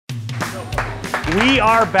We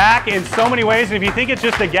are back in so many ways, and if you think it's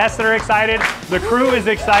just the guests that are excited, the crew is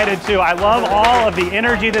excited too. I love all of the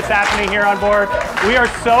energy that's happening here on board. We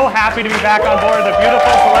are so happy to be back on board the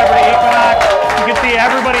beautiful Celebrity Equinox. You can see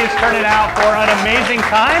everybody is turning out for an amazing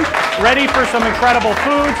time, ready for some incredible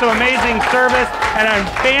food, some amazing service, and a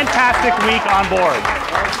fantastic week on board.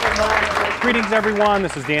 Greetings everyone,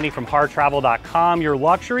 this is Danny from HarrTravel.com, your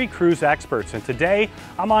luxury cruise experts, and today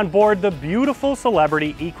I'm on board the beautiful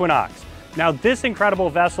Celebrity Equinox. Now this incredible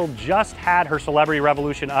vessel just had her Celebrity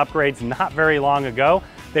Revolution upgrades not very long ago.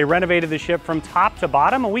 They renovated the ship from top to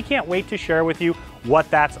bottom, and we can't wait to share with you what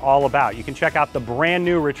that's all about. You can check out the brand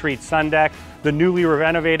new Retreat Sundeck, the newly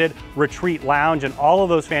renovated Retreat Lounge, and all of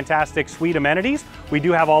those fantastic suite amenities. We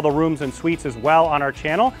do have all the rooms and suites as well on our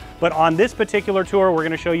channel, but on this particular tour, we're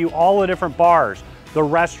gonna show you all the different bars, the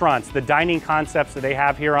restaurants, the dining concepts that they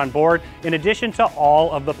have here on board, in addition to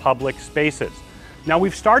all of the public spaces. Now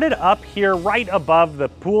we've started up here right above the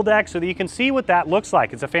pool deck so that you can see what that looks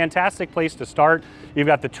like. It's a fantastic place to start. You've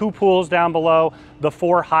got the 2 pools down below, the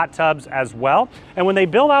 4 hot tubs as well. And when they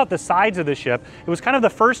built out the sides of the ship, it was kind of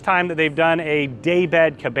the first time that they've done a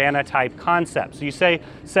daybed cabana type concept. So you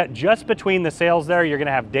set just between the sails there, you're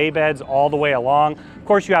gonna have day beds all the way along. Of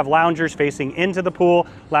course, you have loungers facing into the pool,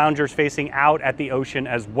 loungers facing out at the ocean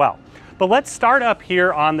as well. But let's start up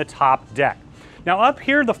here on the top deck. Now up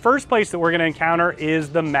here, the first place that we're gonna encounter is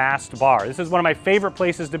the mast bar. This is one of my favorite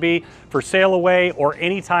places to be for sail away or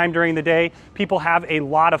any time during the day. People have a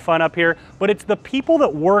lot of fun up here, but it's the people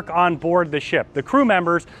that work on board the ship, the crew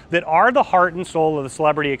members that are the heart and soul of the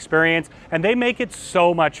Celebrity experience, and they make it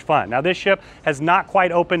so much fun. Now this ship has not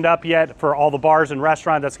quite opened up yet for all the bars and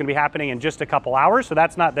restaurants. That's gonna be happening in just a couple hours, so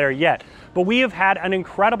that's not there yet. But we have had an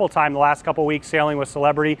incredible time the last couple weeks sailing with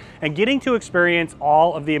Celebrity and getting to experience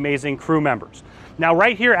all of the amazing crew members. Now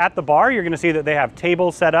right here at the bar, you're gonna see that they have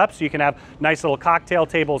tables set up, so you can have nice little cocktail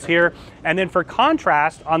tables here. And then for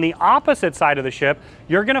contrast, on the opposite side of the ship,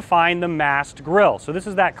 you're gonna find the mast grill. So this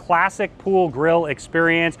is that classic pool grill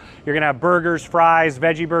experience. You're gonna have burgers, fries,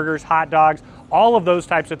 veggie burgers, hot dogs, all of those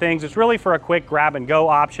types of things. It's really for a quick grab and go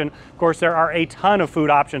option. Of course, there are a ton of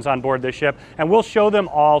food options on board this ship, and we'll show them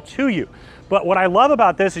all to you. But what I love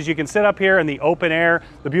about this is you can sit up here in the open air,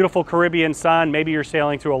 the beautiful Caribbean sun, maybe you're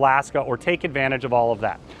sailing through Alaska, or take advantage of all of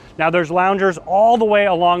that. Now there's loungers all the way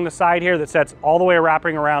along the side here that sets all the way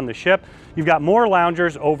wrapping around the ship. You've got more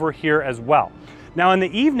loungers over here as well. Now in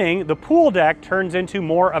the evening, the pool deck turns into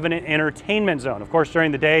more of an entertainment zone. Of course,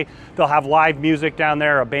 during the day, they'll have live music down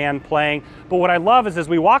there, a band playing. But what I love is as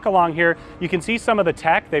we walk along here, you can see some of the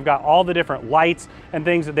tech. They've got all the different lights and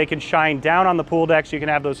things that they can shine down on the pool deck so you can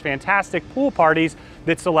have those fantastic pool parties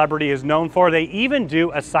that Celebrity is known for. They even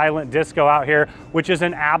do a silent disco out here, which is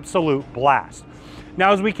an absolute blast.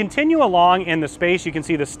 Now, as we continue along in the space, you can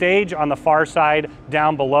see the stage on the far side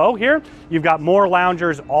down below here. You've got more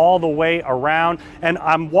loungers all the way around, and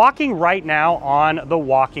I'm walking right now on the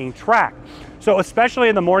walking track. So especially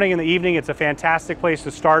in the morning and the evening, it's a fantastic place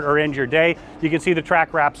to start or end your day. You can see the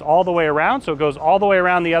track wraps all the way around, so it goes all the way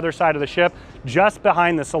around the other side of the ship, just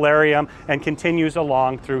behind the solarium, and continues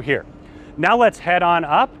along through here. Now let's head on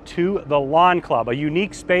up to the Lawn Club, a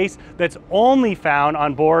unique space that's only found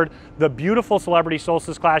on board the beautiful Celebrity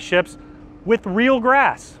Solstice class ships with real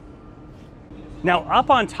grass. Now up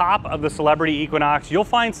on top of the Celebrity Equinox, you'll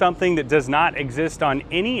find something that does not exist on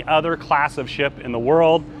any other class of ship in the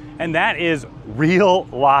world, and that is real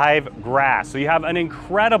live grass. So you have an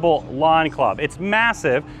incredible lawn club. It's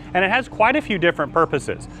massive, and it has quite a few different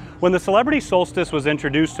purposes. When the Celebrity Solstice was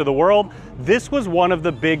introduced to the world, this was one of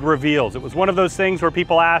the big reveals. It was one of those things where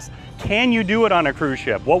people asked, can you do it on a cruise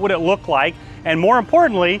ship? What would it look like? And more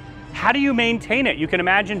importantly, how do you maintain it? You can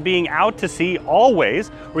imagine being out to sea always,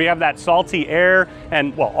 where you have that salty air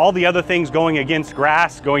and, well, all the other things going against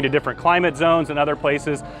grass, going to different climate zones and other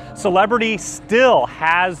places. Celebrity still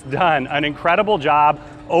has done an incredible job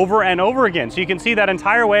over and over again. So you can see that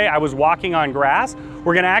entire way I was walking on grass.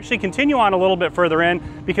 We're gonna actually continue on a little bit further in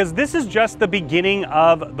because this is just the beginning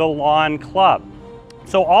of the Lawn Club.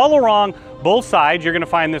 So all along both sides, you're gonna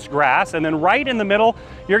find this grass, and then right in the middle,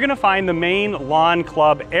 you're gonna find the main Lawn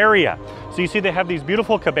Club area. So you see they have these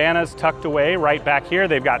beautiful cabanas tucked away right back here.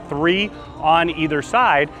 They've got 3 on either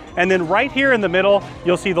side. And then right here in the middle,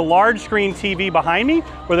 you'll see the large screen TV behind me,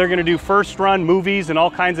 where they're gonna do first run movies and all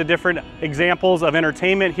kinds of different examples of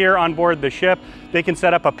entertainment here on board the ship. They can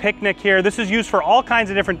set up a picnic here. This is used for all kinds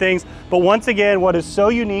of different things. But once again, what is so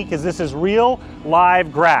unique is this is real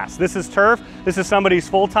live grass. This is turf. This is somebody's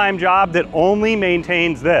full-time job that only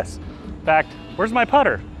maintains this. In fact, where's my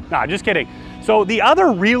putter? Nah, just kidding. So the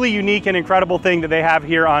other really unique and incredible thing that they have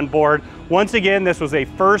here on board, once again, this was a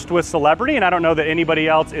first with Celebrity, and I don't know that anybody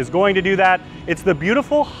else is going to do that. It's the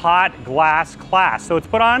beautiful hot glass class. So it's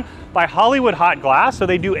put on by Hollywood Hot Glass. So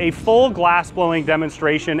they do a full glass blowing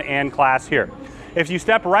demonstration and class here. If you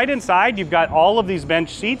step right inside, you've got all of these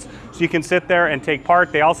bench seats, so you can sit there and take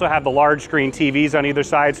part. They also have the large screen TVs on either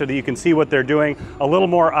side so that you can see what they're doing a little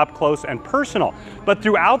more up close and personal. But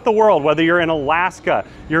throughout the world, whether you're in Alaska,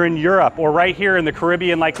 you're in Europe, or right here in the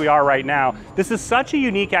Caribbean like we are right now, this is such a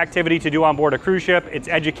unique activity to do on board a cruise ship. It's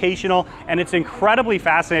educational and it's incredibly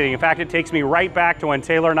fascinating. In fact, it takes me right back to when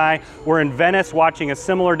Taylor and I were in Venice watching a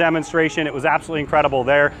similar demonstration. It was absolutely incredible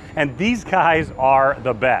there, and these guys are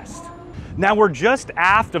the best. Now we're just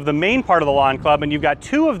aft of the main part of the lawn club, and you've got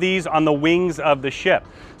two of these on the wings of the ship.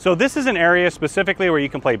 So this is an area specifically where you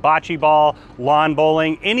can play bocce ball, lawn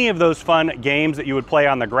bowling, any of those fun games that you would play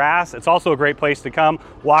on the grass. It's also a great place to come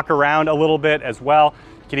walk around a little bit as well.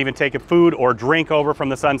 You can even take a food or drink over from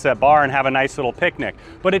the Sunset Bar and have a nice little picnic.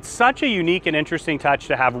 But it's such a unique and interesting touch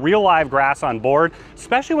to have real live grass on board,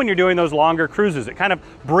 especially when you're doing those longer cruises. It kind of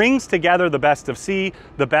brings together the best of sea,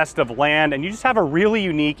 the best of land, and you just have a really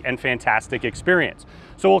unique and fantastic experience.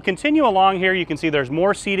 So we'll continue along here. You can see there's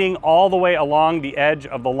more seating all the way along the edge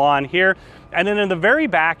of the lawn here. And then in the very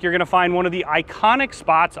back, you're gonna find one of the iconic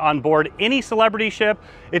spots on board any Celebrity ship.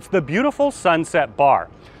 It's the beautiful Sunset Bar.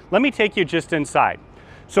 Let me take you just inside.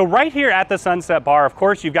 So right here at the Sunset Bar, of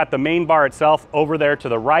course, you've got the main bar itself over there to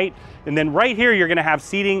the right. And then right here, you're gonna have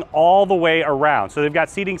seating all the way around. So they've got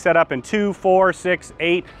seating set up in 2, 4, 6,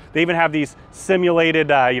 8. They even have these simulated,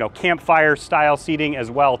 campfire style seating as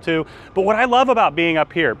well too. But what I love about being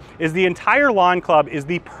up here is the entire lawn club is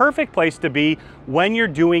the perfect place to be when you're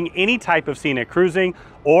doing any type of scenic cruising,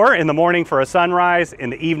 or in the morning for a sunrise,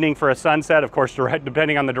 in the evening for a sunset, of course,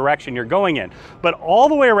 depending on the direction you're going in. But all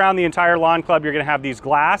the way around the entire lawn club, you're gonna have these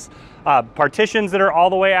glass partitions that are all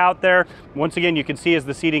the way out there. Once again, you can see as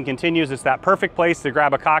the seating continues, it's that perfect place to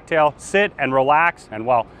grab a cocktail, sit and relax. And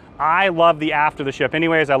well, I love the aft of the ship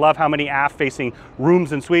anyways. I love how many aft facing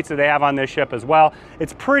rooms and suites that they have on this ship as well.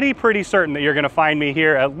 It's pretty certain that you're gonna find me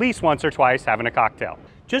here at least once or twice having a cocktail.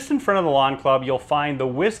 Just in front of the lawn club, you'll find the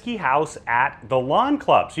Whiskey House at the lawn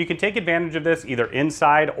club. So you can take advantage of this either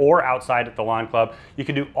inside or outside at the lawn club. You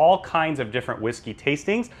can do all kinds of different whiskey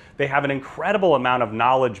tastings. They have an incredible amount of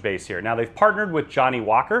knowledge base here. Now they've partnered with Johnny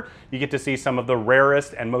Walker. You get to see some of the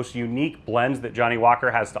rarest and most unique blends that Johnny Walker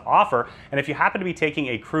has to offer. And if you happen to be taking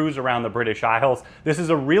a cruise around the British Isles, this is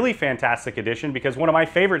a really fantastic addition because one of my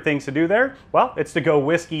favorite things to do there, well, it's to go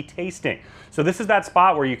whiskey tasting. So this is that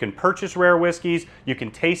spot where you can purchase rare whiskeys, you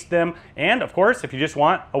can taste them, and of course, if you just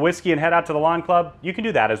want a whiskey and head out to the lawn club, you can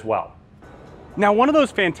do that as well. Now, one of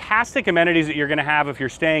those fantastic amenities that you're gonna have if you're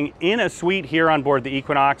staying in a suite here on board the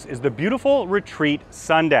Equinox is the beautiful Retreat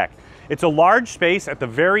Sundeck. It's a large space at the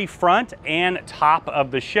very front and top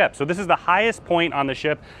of the ship. So this is the highest point on the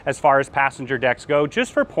ship as far as passenger decks go,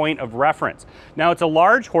 just for point of reference. Now it's a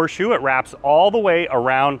large horseshoe. It wraps all the way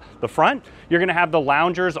around the front. You're gonna have the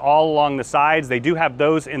loungers all along the sides. They do have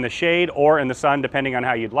those in the shade or in the sun, depending on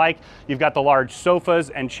how you'd like. You've got the large sofas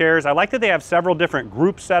and chairs. I like that they have several different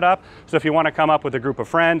groups set up. So if you wanna come up with a group of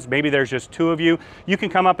friends, maybe there's just 2 of you, you can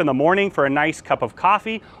come up in the morning for a nice cup of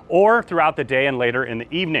coffee or throughout the day and later in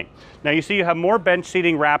the evening. Now you see you have more bench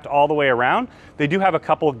seating wrapped all the way around. They do have a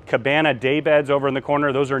couple cabana day beds over in the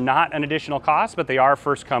corner. Those are not an additional cost, but they are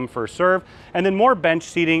first come, first serve. And then more bench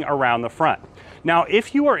seating around the front. Now,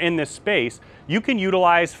 if you are in this space, you can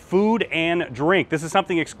utilize food and drink. This is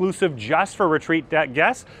something exclusive just for Retreat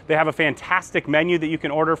guests. They have a fantastic menu that you can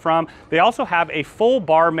order from. They also have a full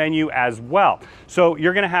bar menu as well. So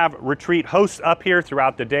you're gonna have Retreat hosts up here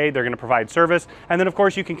throughout the day. They're gonna provide service. And then of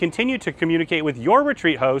course, you can continue to communicate with your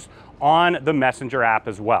Retreat host on the Messenger app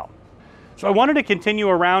as well. So I wanted to continue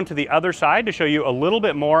around to the other side to show you a little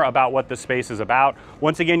bit more about what the space is about.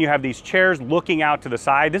 Once again, you have these chairs looking out to the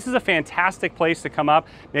side. This is a fantastic place to come up.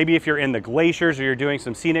 Maybe if you're in the glaciers or you're doing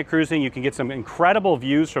some scenic cruising, you can get some incredible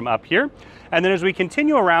views from up here. And then as we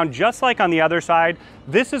continue around, just like on the other side,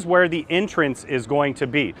 this is where the entrance is going to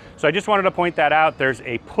be. So I just wanted to point that out. There's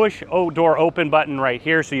a push door open button right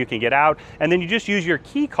here so you can get out. And then you just use your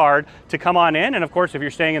key card to come on in. And of course, if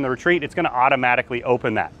you're staying in the Retreat, it's gonna automatically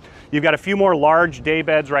open that. You've got a few more large day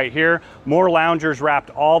beds right here, more loungers wrapped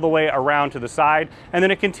all the way around to the side, and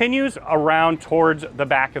then it continues around towards the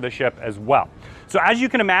back of the ship as well. So as you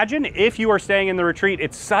can imagine, if you are staying in the Retreat,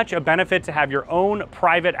 it's such a benefit to have your own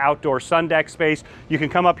private outdoor sun deck space. You can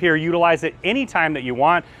come up here, utilize it anytime that you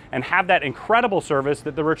want, and have that incredible service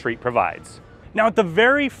that the Retreat provides. Now at the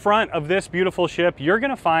very front of this beautiful ship, you're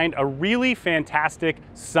gonna find a really fantastic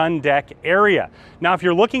sun deck area. Now if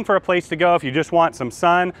you're looking for a place to go, if you just want some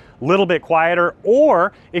sun, a little bit quieter,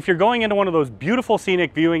 or if you're going into one of those beautiful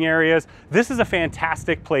scenic viewing areas, this is a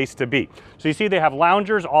fantastic place to be. So you see they have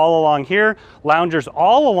loungers all along here, loungers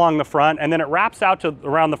all along the front, and then it wraps out to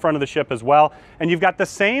around the front of the ship as well. And you've got the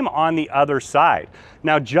same on the other side.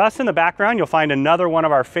 Now just in the background, you'll find another one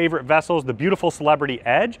of our favorite vessels, the beautiful Celebrity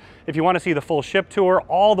Edge. If you want to see the full ship tour,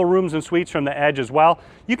 all the rooms and suites from the Edge as well,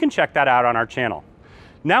 you can check that out on our channel.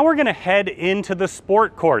 Now we're gonna head into the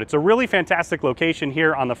sport court. It's a really fantastic location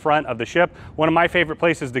here on the front of the ship. One of my favorite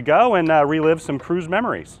places to go and relive some cruise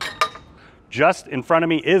memories. Just in front of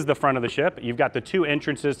me is the front of the ship. You've got the two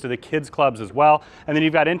entrances to the kids clubs as well, and then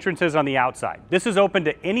you've got entrances on the outside. This is open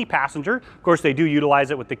to any passenger. Of course, they do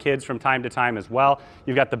utilize it with the kids from time to time as well.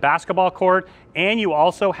 You've got the basketball court, and you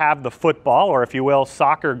also have the football, or if you will,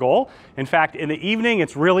 soccer goal. In fact, in the evening,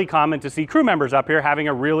 it's really common to see crew members up here having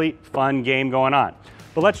a really fun game going on.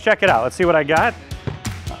 But let's check it out. Let's see what I got.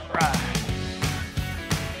 All right.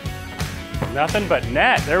 Nothing but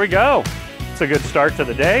net. There we go. It's a good start to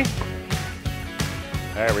the day.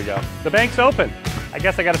 There we go. The bank's open. I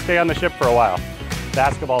guess I got to stay on the ship for a while.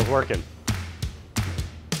 Basketball's working.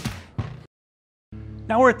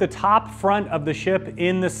 Now we're at the top front of the ship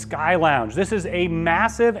in the Sky Lounge. This is a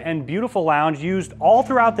massive and beautiful lounge used all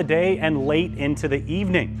throughout the day and late into the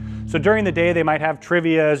evening. So during the day, they might have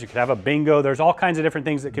trivias, you could have a bingo, there's all kinds of different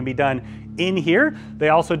things that can be done in here. They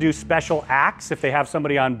also do special acts. If they have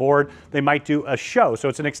somebody on board, they might do a show. So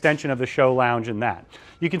it's an extension of the show lounge in that.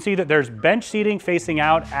 You can see that there's bench seating facing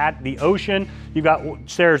out at the ocean. You've got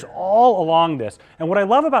stairs all along this. And what I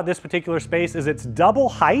love about this particular space is it's double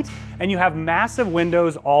height and you have massive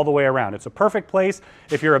windows all the way around. It's a perfect place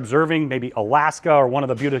if you're observing maybe Alaska or one of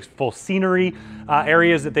the beautiful scenery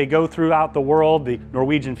areas that they go throughout the world, the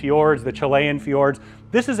Norwegian fjords, the Chilean fjords.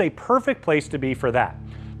 This is a perfect place to be for that.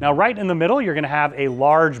 Now right in the middle, you're gonna have a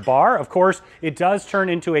large bar. Of course, it does turn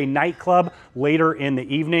into a nightclub later in the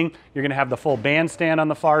evening. You're gonna have the full bandstand on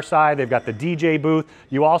the far side. They've got the DJ booth.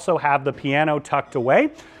 You also have the piano tucked away.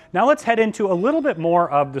 Now let's head into a little bit more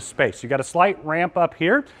of the space. You've got a slight ramp up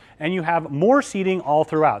here and you have more seating all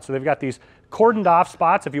throughout. So they've got these cordoned off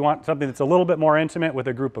spots if you want something that's a little bit more intimate with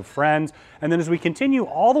a group of friends. And then as we continue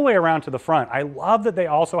all the way around to the front, I love that they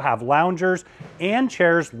also have loungers and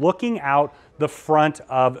chairs looking out the front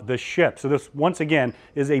of the ship. So this, once again,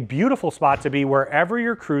 is a beautiful spot to be wherever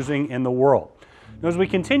you're cruising in the world. Now, as we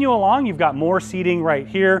continue along, you've got more seating right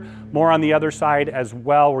here, more on the other side as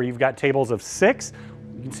well, where you've got tables of 6.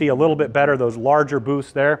 You can see a little bit better those larger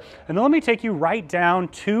booths there. And then let me take you right down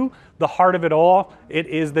to the heart of it all. It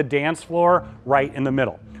is the dance floor right in the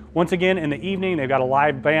middle. Once again, in the evening, they've got a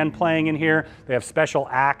live band playing in here. They have special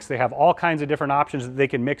acts. They have all kinds of different options that they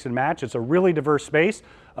can mix and match. It's a really diverse space,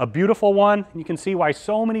 a beautiful one. You can see why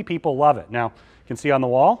so many people love it. Now, you can see on the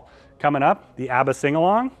wall, coming up, the ABBA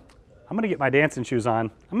sing-along. I'm gonna get my dancing shoes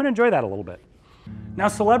on. I'm gonna enjoy that a little bit. Now,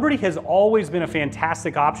 Celebrity has always been a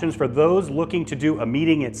fantastic option for those looking to do a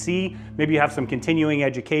meeting at sea. Maybe you have some continuing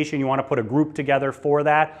education, you want to put a group together for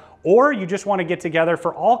that, or you just want to get together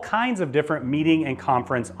for all kinds of different meeting and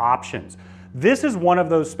conference options. This is one of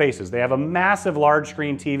those spaces. They have a massive large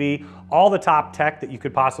screen TV, all the top tech that you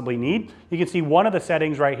could possibly need. You can see one of the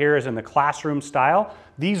settings right here is in the classroom style.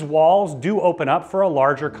 These walls do open up for a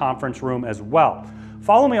larger conference room as well.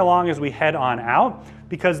 Follow me along as we head on out,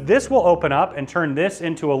 because this will open up and turn this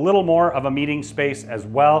into a little more of a meeting space as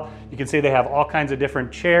well. You can see they have all kinds of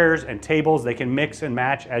different chairs and tables. They can mix and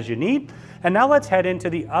match as you need. And now let's head into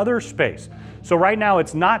the other space. So right now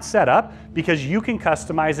it's not set up because you can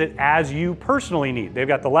customize it as you personally need. They've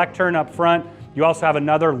got the lectern up front. You also have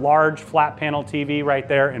another large flat panel TV right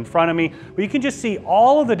there in front of me, where you can just see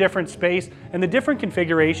all of the different space and the different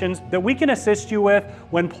configurations that we can assist you with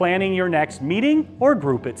when planning your next meeting or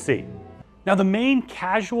group at sea. Now, the main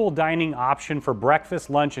casual dining option for breakfast,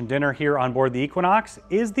 lunch, and dinner here on board the Equinox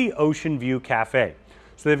is the Ocean View Cafe.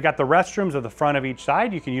 So they've got the restrooms at the front of each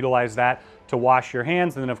side. You can utilize that to wash your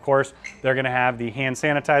hands. And then of course, they're gonna have the hand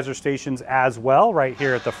sanitizer stations as well right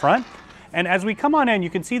here at the front. And as we come on in, you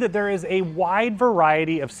can see that there is a wide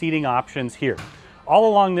variety of seating options here. All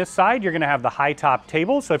along this side, you're gonna have the high top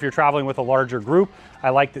tables. So if you're traveling with a larger group, I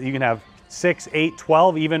like that you can have 6, 8,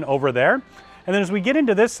 12 even over there. And then as we get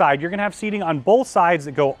into this side, you're gonna have seating on both sides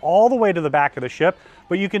that go all the way to the back of the ship.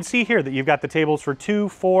 But you can see here that you've got the tables for 2,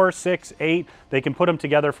 4, 6, 8. They can put them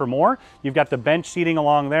together for more. You've got the bench seating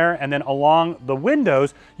along there, and then along the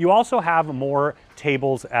windows, you also have more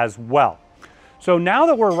tables as well. So now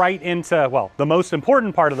that we're right into, well, the most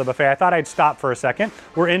important part of the buffet, I thought I'd stop for a second.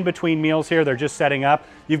 We're in between meals here. They're just setting up.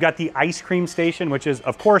 You've got the ice cream station, which is,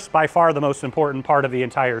 of course, by far the most important part of the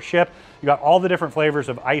entire ship. You got all the different flavors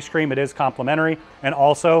of ice cream. It is complimentary, and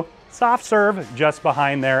also soft serve just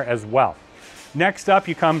behind there as well. Next up,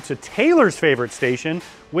 you come to Taylor's favorite station,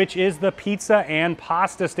 which is the pizza and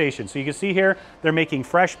pasta station. So you can see here, they're making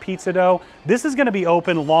fresh pizza dough. This is gonna be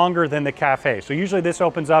open longer than the cafe. So usually this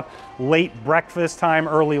opens up late breakfast time,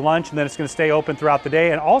 early lunch, and then it's gonna stay open throughout the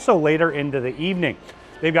day and also later into the evening.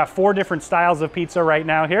 They've got 4 different styles of pizza right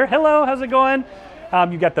now here. Hello, how's it going?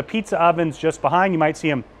 You've got the pizza ovens just behind. You might see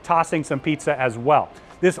them tossing some pizza as well.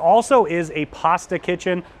 This also is a pasta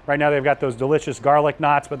kitchen. Right now they've got those delicious garlic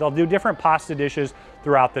knots, but they'll do different pasta dishes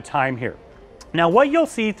throughout the time here. Now what you'll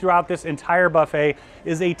see throughout this entire buffet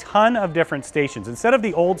is a ton of different stations. Instead of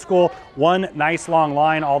the old school one nice long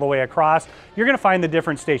line all the way across, you're gonna find the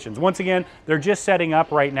different stations. Once again, they're just setting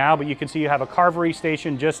up right now, but you can see you have a carvery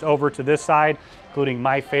station just over to this side, including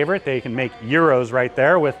my favorite. They can make gyros right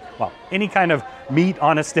there with, well, any kind of meat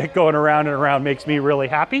on a stick going around and around makes me really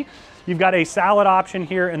happy. You've got a salad option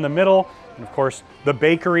here in the middle, and of course, the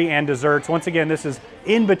bakery and desserts. Once again, this is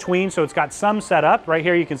in between, so it's got some set up. Right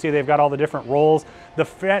here, you can see they've got all the different rolls.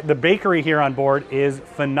 The bakery here on board is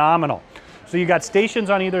phenomenal. So you got stations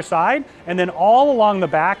on either side, and then all along the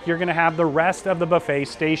back, you're gonna have the rest of the buffet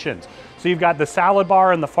stations. So you've got the salad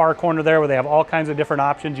bar in the far corner there where they have all kinds of different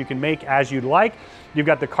options you can make as you'd like. You've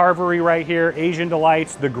got the carvery right here, Asian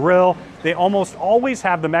delights, the grill. They almost always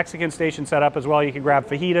have the Mexican station set up as well. You can grab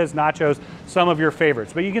fajitas, nachos, some of your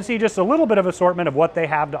favorites. But you can see just a little bit of assortment of what they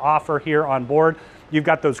have to offer here on board. You've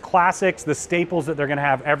got those classics, the staples that they're gonna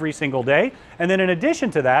have every single day. And then in addition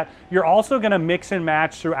to that, you're also gonna mix and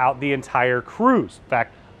match throughout the entire cruise. In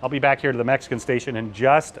fact, I'll be back here to the Mexican station in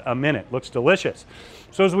just a minute. Looks delicious.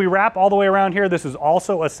 So as we wrap all the way around here, this is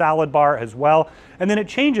also a salad bar as well. And then it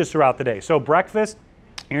changes throughout the day. So breakfast,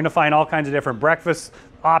 you're gonna find all kinds of different breakfast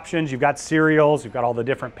options. You've got cereals, you've got all the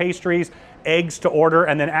different pastries, eggs to order,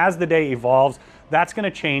 and then as the day evolves, that's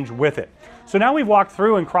gonna change with it. So now we've walked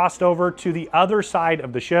through and crossed over to the other side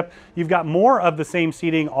of the ship. You've got more of the same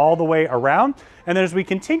seating all the way around. And then as we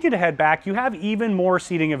continue to head back, you have even more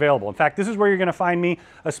seating available. In fact, this is where you're gonna find me,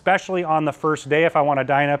 especially on the first day if I wanna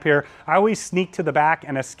dine up here. I always sneak to the back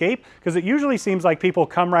and escape because it usually seems like people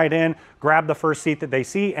come right in, grab the first seat that they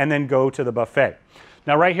see, and then go to the buffet.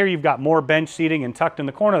 Now right here, you've got more bench seating, and tucked in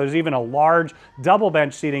the corner, there's even a large double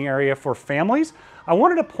bench seating area for families. I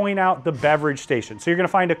wanted to point out the beverage station. So you're gonna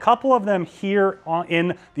find a couple of them here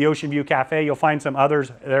in the Ocean View Cafe. You'll find some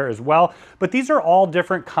others there as well, but these are all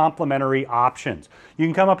different complimentary options. You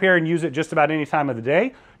can come up here and use it just about any time of the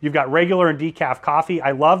day. You've got regular and decaf coffee.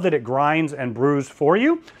 I love that it grinds and brews for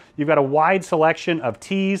you. You've got a wide selection of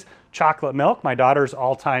teas, chocolate milk, my daughter's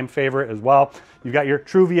all-time favorite as well. You've got your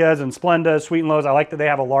Truvias and Splendas, Sweet and Lows. I like that they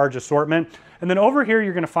have a large assortment. And then over here,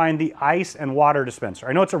 you're gonna find the ice and water dispenser.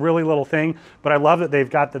 I know it's a really little thing, but I love that they've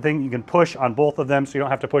got the thing you can push on both of them so you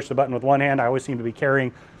don't have to push the button with one hand. I always seem to be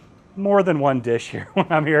carrying more than one dish here when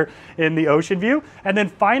I'm here in the Ocean View. And then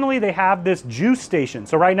finally, they have this juice station.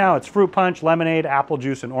 So right now it's fruit punch, lemonade, apple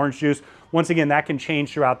juice, and orange juice. Once again, that can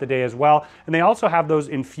change throughout the day as well. And they also have those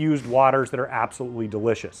infused waters that are absolutely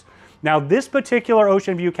delicious. Now, this particular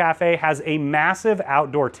Ocean View Cafe has a massive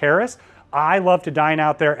outdoor terrace. I love to dine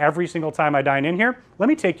out there every single time I dine in here. Let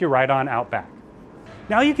me take you right on out back.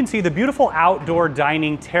 Now you can see the beautiful outdoor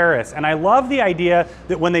dining terrace, and I love the idea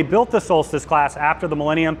that when they built the Solstice class after the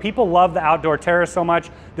millennium, people love the outdoor terrace so much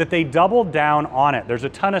that they doubled down on it. There's a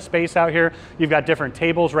ton of space out here. You've got different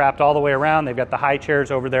tables wrapped all the way around. They've got the high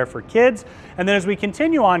chairs over there for kids. And then as we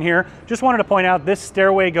continue on here, just wanted to point out this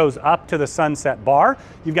stairway goes up to the Sunset Bar.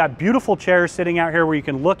 You've got beautiful chairs sitting out here where you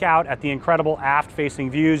can look out at the incredible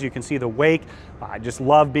aft-facing views. You can see the wake. I just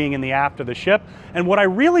love being in the aft of the ship. And what I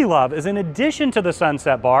really love is in addition to the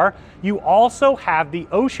Sunset Bar, you also have the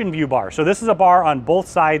Ocean View Bar. So this is a bar on both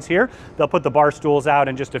sides here. They'll put the bar stools out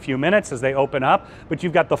in just a few minutes as they open up, but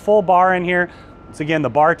you've got the full bar in here. Once again, the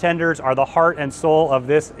bartenders are the heart and soul of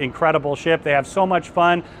this incredible ship. They have so much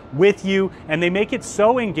fun with you, and they make it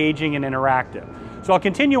so engaging and interactive. So I'll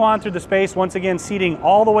continue on through the space, once again, seating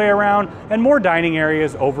all the way around and more dining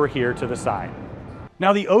areas over here to the side.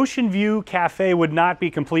 Now, the Ocean View Cafe would not be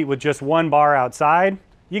complete with just one bar outside.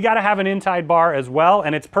 You gotta have an inside bar as well,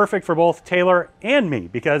 and it's perfect for both Taylor and me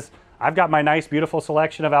because I've got my nice, beautiful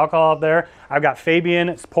selection of alcohol up there. I've got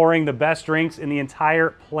Fabian pouring the best drinks in the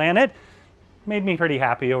entire planet. made me pretty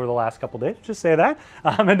happy over the last couple days, just say that.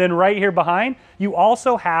 And then right here behind, you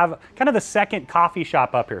also have kind of the second coffee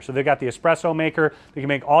shop up here. So they've got the espresso maker. They can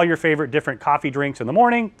make all your favorite different coffee drinks in the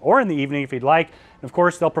morning or in the evening if you'd like. And of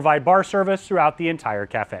course, they'll provide bar service throughout the entire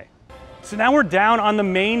cafe. So now we're down on the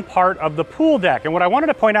main part of the pool deck. And what I wanted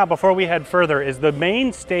to point out before we head further is the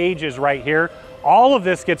main stage is right here. All of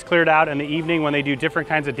this gets cleared out in the evening when they do different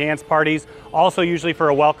kinds of dance parties, also usually for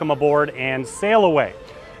a welcome aboard and sail away.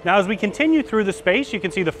 Now, as we continue through the space, you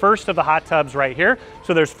can see the first of the hot tubs right here.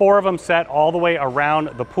 So there's 4 of them set all the way around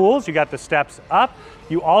the pools. You got the steps up.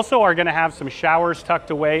 You also are gonna have some showers tucked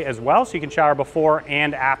away as well, so you can shower before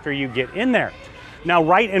and after you get in there. Now,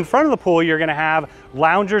 right in front of the pool, you're gonna have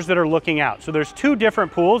loungers that are looking out. So there's 2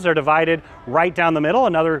 different pools. They're divided right down the middle.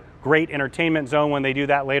 Another great entertainment zone when they do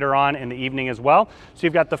that later on in the evening as well. So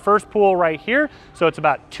you've got the first pool right here. So it's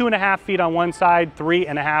about 2.5 feet on one side,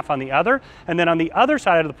 3.5 on the other. And then on the other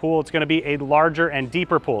side of the pool, it's gonna be a larger and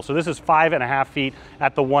deeper pool. So this is 5.5 feet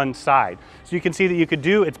at the one side. So you can see that you could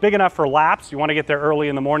do, it's big enough for laps. You wanna get there early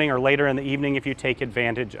in the morning or later in the evening if you take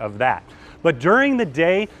advantage of that. But during the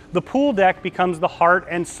day, the pool deck becomes the heart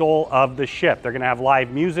and soul of the ship. They're gonna have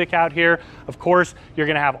live music out here. Of course, you're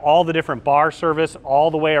gonna have all the different bar service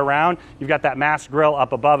all the way around. You've got that mass grill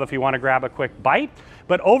up above if you wanna grab a quick bite.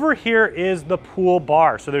 But over here is the pool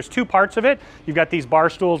bar. So there's 2 parts of it. You've got these bar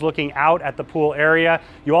stools looking out at the pool area.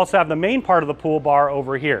 You also have the main part of the pool bar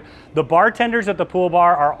over here. The bartenders at the pool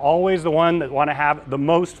bar are always the one that wanna have the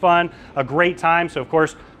most fun, a great time. So of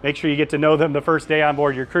course, make sure you get to know them the first day on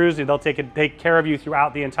board your cruise, and they'll take care of you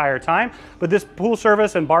throughout the entire time. But this pool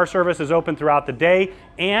service and bar service is open throughout the day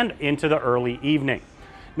and into the early evening.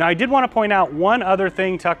 Now, I did want to point out one other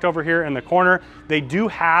thing tucked over here in the corner. They do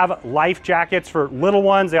have life jackets for little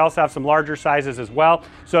ones. They also have some larger sizes as well.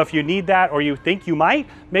 So if you need that or you think you might,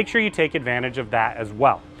 make sure you take advantage of that as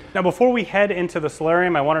well. Now, before we head into the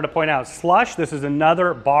solarium, I wanted to point out Slush. This is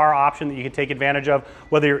another bar option that you can take advantage of,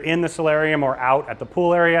 whether you're in the solarium or out at the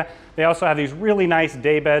pool area. They also have these really nice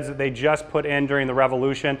day beds that they just put in during the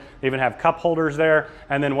Revolution. They even have cup holders there.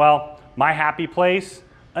 And then, well, my happy place,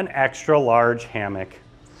 an extra large hammock.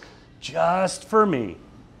 Just for me.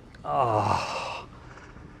 Oh.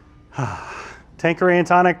 Tanqueray and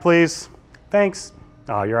tonic, please. Thanks.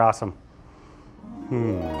 Oh, you're awesome.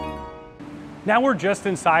 Now we're just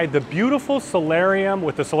inside the beautiful solarium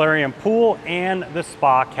with the solarium pool and the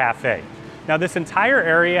spa cafe. Now this entire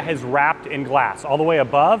area is wrapped in glass all the way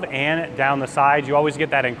above and down the sides. You always get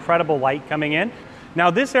that incredible light coming in. Now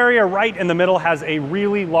this area right in the middle has a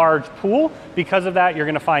really large pool. Because of that, you're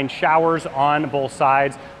gonna find showers on both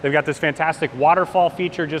sides. They've got this fantastic waterfall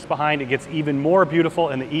feature just behind. It gets even more beautiful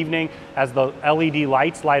in the evening as the LED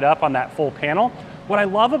lights light up on that full panel. What I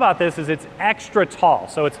love about this is it's extra tall.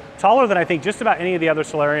 So it's taller than I think just about any of the other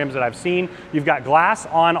solariums that I've seen. You've got glass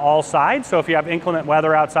on all sides. So if you have inclement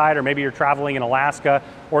weather outside, or maybe you're traveling in Alaska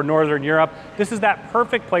or Northern Europe, this is that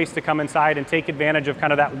perfect place to come inside and take advantage of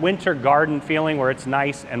kind of that winter garden feeling where it's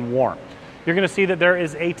nice and warm. You're gonna see that there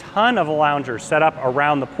is a ton of loungers set up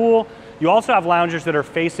around the pool. You also have loungers that are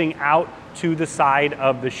facing out to the side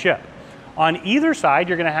of the ship. On either side,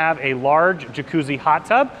 you're gonna have a large jacuzzi hot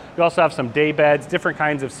tub. You also have some day beds, different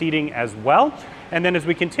kinds of seating as well. And then as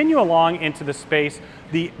we continue along into the space,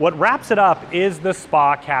 what wraps it up is the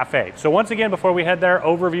spa cafe. So once again, before we head there,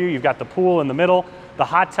 overview, you've got the pool in the middle. The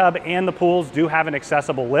hot tub and the pools do have an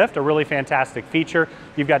accessible lift, a really fantastic feature.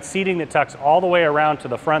 You've got seating that tucks all the way around to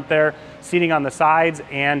the front there, seating on the sides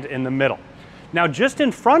and in the middle. Now, just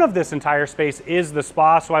in front of this entire space is the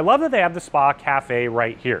spa. So I love that they have the spa cafe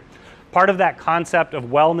right here. Part of that concept of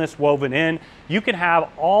wellness woven in, you can have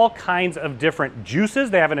all kinds of different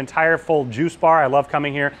juices. They have an entire full juice bar. I love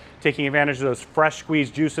coming here, taking advantage of those fresh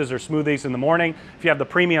squeezed juices or smoothies in the morning. If you have the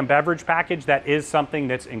premium beverage package, that is something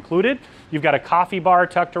that's included. You've got a coffee bar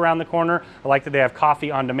tucked around the corner. I like that they have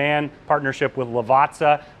coffee on demand, partnership with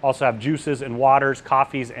Lavazza. Also have juices and waters,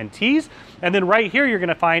 coffees and teas. And then right here, you're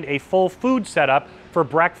gonna find a full food setup for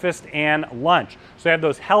breakfast and lunch. So you have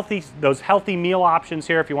those healthy meal options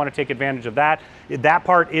here if you want to take advantage of that. That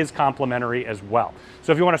part is complimentary as well.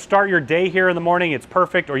 So if you want to start your day here in the morning, it's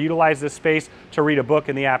perfect, or utilize this space to read a book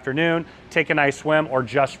in the afternoon, take a nice swim, or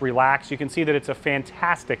just relax. You can see that it's a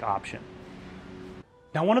fantastic option.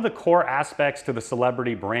 Now, one of the core aspects to the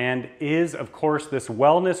Celebrity brand is, of course, this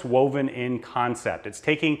wellness woven in concept. It's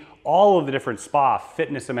taking all of the different spa,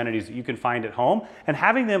 fitness amenities that you can find at home and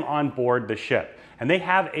having them on board the ship. And they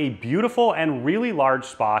have a beautiful and really large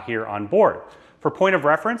spa here on board. For point of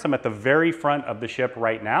reference, I'm at the very front of the ship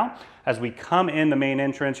right now. As we come in the main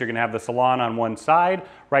entrance, you're gonna have the salon on one side.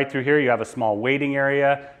 Right through here, you have a small waiting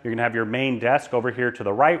area. You're gonna have your main desk over here to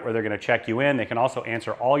the right where they're gonna check you in. They can also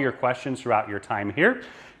answer all your questions throughout your time here.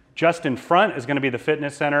 Just in front is gonna be the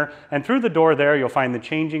fitness center, and through the door there, you'll find the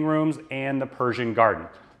changing rooms and the Persian garden.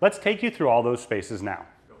 Let's take you through all those spaces now.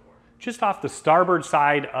 Just off the starboard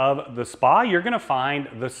side of the spa, you're gonna find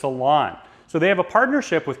the salon. So they have a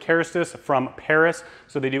partnership with Cashmere from Paris.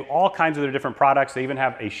 So they do all kinds of their different products. They even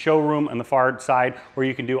have a showroom on the far side where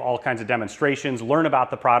you can do all kinds of demonstrations, learn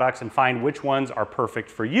about the products, and find which ones are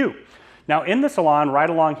perfect for you. Now in the salon, right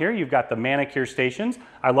along here, you've got the manicure stations.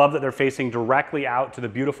 I love that they're facing directly out to the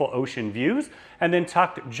beautiful ocean views. And then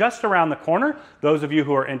tucked just around the corner, those of you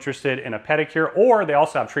who are interested in a pedicure, or they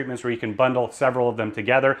also have treatments where you can bundle several of them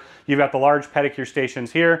together. You've got the large pedicure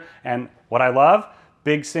stations here. And what I love,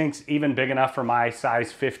 big sinks, even big enough for my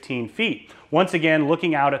size 15 feet. Once again,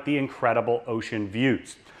 looking out at the incredible ocean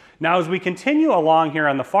views. Now, as we continue along here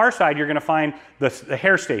on the far side, you're gonna find the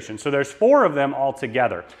hair station. So there's 4 of them all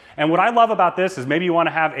together. And what I love about this is maybe you wanna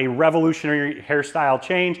have a revolutionary hairstyle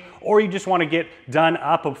change, or you just wanna get done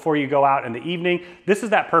up before you go out in the evening. This is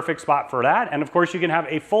that perfect spot for that. And of course, you can have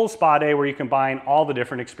a full spa day where you combine all the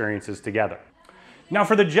different experiences together. Now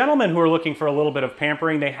for the gentlemen who are looking for a little bit of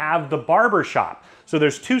pampering, they have the barber shop. So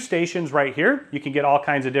there's 2 stations right here. You can get all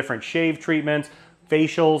kinds of different shave treatments,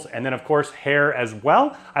 facials, and then of course hair as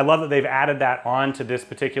well. I love that they've added that on to this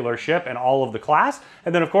particular ship and all of the class.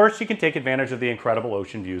 And then of course you can take advantage of the incredible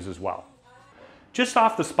ocean views as well. Just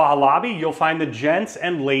off the spa lobby, you'll find the gents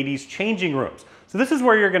and ladies changing rooms. So this is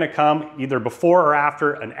where you're gonna come either before or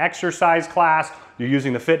after an exercise class, you're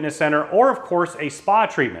using the fitness center, or of course a spa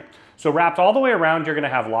treatment. So wrapped all the way around, you're gonna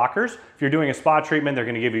have lockers. If you're doing a spa treatment, they're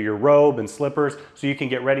gonna give you your robe and slippers so you can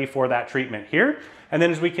get ready for that treatment here. And then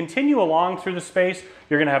as we continue along through the space,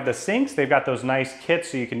 you're gonna have the sinks. They've got those nice kits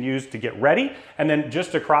so you can use to get ready. And then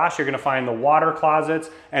just across, you're gonna find the water closets.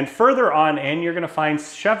 And further on in, you're gonna find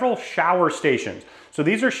several shower stations. So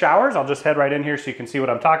these are showers. I'll just head right in here so you can see what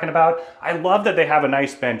I'm talking about. I love that they have a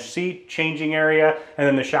nice bench seat, changing area, and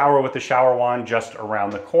then the shower with the shower wand just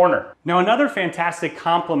around the corner. Now another fantastic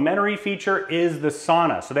complementary feature is the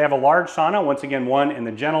sauna. So they have a large sauna, once again, one in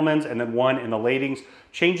the gentlemen's and then one in the ladies'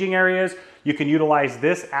 changing areas. You can utilize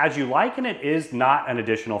this as you like, and it is not an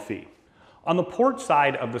additional fee. On the port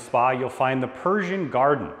side of the spa, you'll find the Persian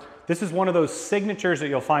garden. This is one of those signatures that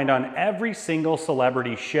you'll find on every single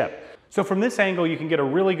celebrity ship. So from this angle, you can get a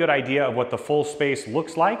really good idea of what the full space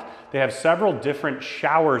looks like. They have several different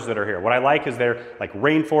showers that are here. What I like is they're like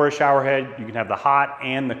rainforest shower head. You can have the hot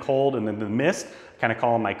and the cold and then the mist. Kind of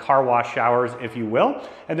call them my car wash showers, if you will.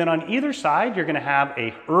 And then on either side, you're gonna have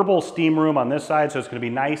a herbal steam room on this side. So it's gonna be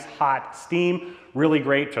nice, hot steam. Really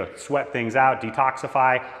great to sweat things out,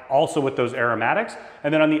 detoxify, also with those aromatics.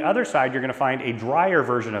 And then on the other side, you're gonna find a drier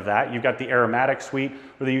version of that. You've got the aromatic suite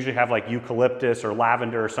where they usually have like eucalyptus or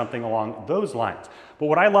lavender or something along those lines. But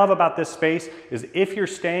what I love about this space is if you're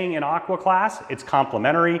staying in Aqua class, it's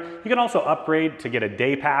complimentary. You can also upgrade to get a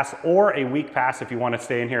day pass or a week pass if you want to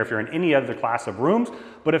stay in here if you're in any other class of rooms.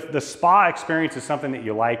 But if the spa experience is something that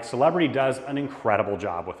you like, Celebrity does an incredible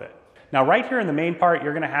job with it. Now right here in the main part,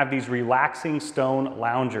 you're gonna have these relaxing stone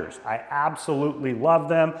loungers. I absolutely love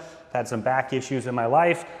them. I've had some back issues in my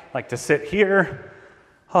life. I like to sit here,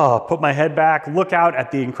 put my head back, look out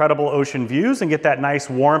at the incredible ocean views and get that nice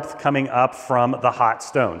warmth coming up from the hot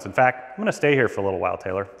stones. In fact, I'm gonna stay here for a little while,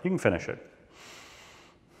 Taylor. You can finish it.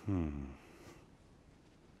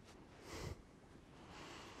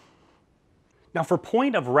 Now for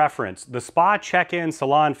point of reference, the spa check-in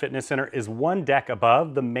salon fitness center is one deck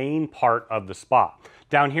above the main part of the spa.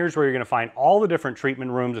 Down here's where you're gonna find all the different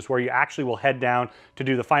treatment rooms. It's where you actually will head down to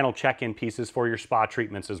do the final check-in pieces for your spa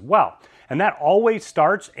treatments as well. And that always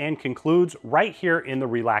starts and concludes right here in the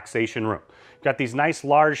relaxation room. You've got these nice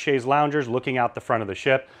large chaise loungers looking out the front of the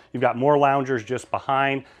ship. You've got more loungers just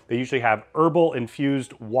behind. They usually have herbal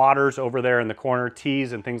infused waters over there in the corner,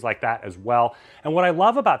 teas and things like that as well. And what I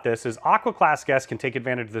love about this is Aqua class guests can take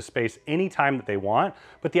advantage of this space anytime that they want,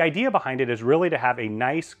 but the idea behind it is really to have a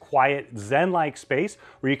nice, quiet, zen-like space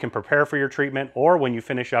where you can prepare for your treatment or when you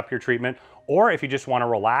finish up your treatment, or if you just want to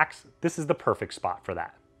relax, this is the perfect spot for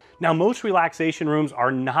that. Now, most relaxation rooms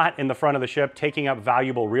are not in the front of the ship, taking up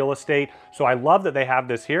valuable real estate. So I love that they have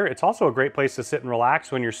this here. It's also a great place to sit and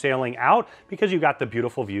relax when you're sailing out because you've got the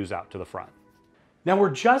beautiful views out to the front. Now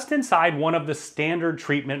we're just inside one of the standard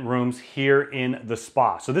treatment rooms here in the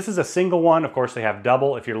spa. So this is a single one. Of course, they have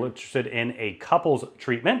double if you're interested in a couples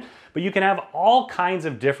treatment, but you can have all kinds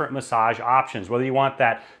of different massage options. Whether you want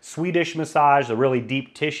that Swedish massage, the really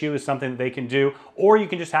deep tissue is something that they can do, or you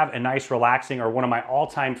can just have a nice relaxing, or one of my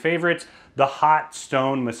all-time favorites, the hot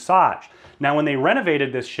stone massage. Now, when they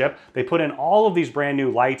renovated this ship, they put in all of these brand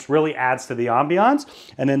new lights, really adds to the ambiance.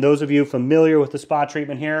 And then those of you familiar with the spa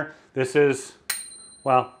treatment here, this is,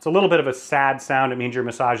 well, it's a little bit of a sad sound. It means your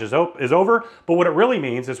massage is over, but what it really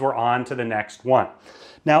means is we're on to the next one.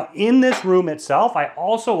 Now, in this room itself, I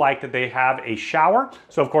also like that they have a shower.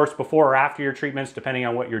 So of course, before or after your treatments, depending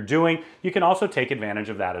on what you're doing, you can also take advantage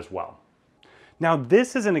of that as well. Now,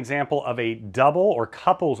 this is an example of a double or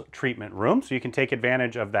couples treatment room, so you can take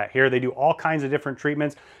advantage of that here. They do all kinds of different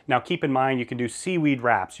treatments. Now, keep in mind, you can do seaweed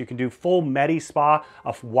wraps, you can do full Medi Spa,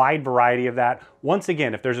 a wide variety of that. Once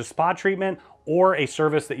again, if there's a spa treatment or a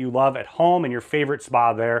service that you love at home and your favorite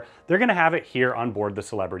spa there, they're gonna have it here on board the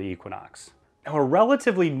Celebrity Equinox. Now, a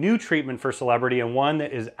relatively new treatment for Celebrity, and one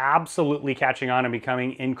that is absolutely catching on and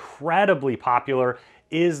becoming incredibly popular,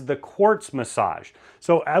 is the quartz massage.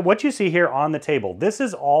 So what you see here on the table, this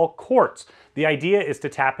is all quartz. The idea is to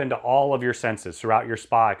tap into all of your senses throughout your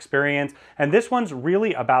spa experience. And this one's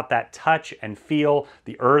really about that touch and feel.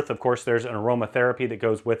 The earth, of course, there's an aromatherapy that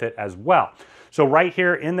goes with it as well. So right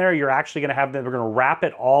here in there, you're actually gonna have them, we're gonna wrap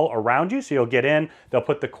it all around you. So you'll get in, they'll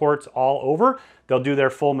put the quartz all over. They'll do their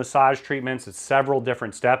full massage treatments. It's several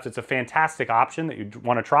different steps. It's a fantastic option that you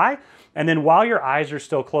wanna try. And then while your eyes are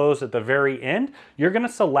still closed at the very end, you're gonna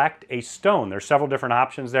select a stone. There's several different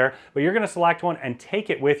options there, but you're gonna select one and take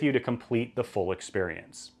it with you to complete the full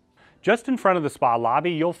experience. Just in front of the spa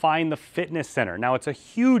lobby, you'll find the fitness center. Now, it's a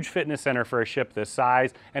huge fitness center for a ship this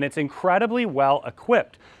size, and it's incredibly well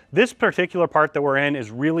equipped. This particular part that we're in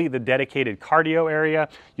is really the dedicated cardio area.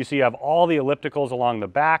 You see you have all the ellipticals along the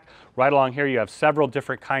back. Right along here, you have several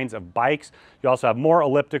different kinds of bikes. You also have more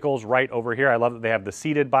ellipticals right over here. I love that they have the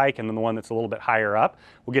seated bike and then the one that's a little bit higher up.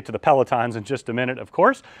 We'll get to the Pelotons in just a minute, of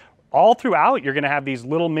course. All throughout, you're gonna have these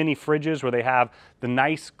little mini fridges where they have the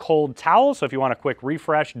nice cold towels. So if you want a quick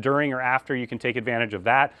refresh during or after, you can take advantage of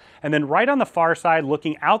that. And then right on the far side,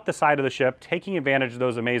 looking out the side of the ship, taking advantage of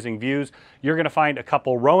those amazing views, you're gonna find a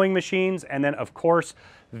couple rowing machines, and then of course,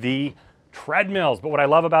 the treadmills. But what I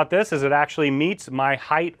love about this is it actually meets my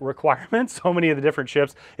height requirements. So many of the different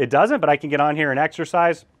ships, it doesn't, but I can get on here and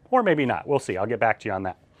exercise, or maybe not. We'll see. I'll get back to you on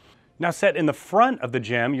that. Now, set in the front of the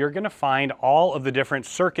gym, you're gonna find all of the different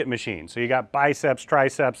circuit machines. So you got biceps,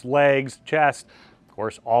 triceps, legs, chest, of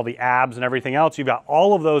course, all the abs and everything else. You've got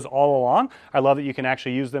all of those all along. I love that you can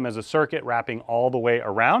actually use them as a circuit, wrapping all the way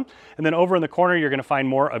around. And then over in the corner, you're gonna find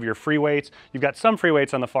more of your free weights. You've got some free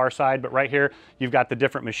weights on the far side, but right here, you've got the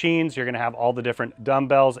different machines. You're gonna have all the different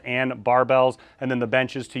dumbbells and barbells, and then the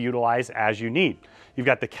benches to utilize as you need. You've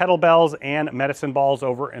got the kettlebells and medicine balls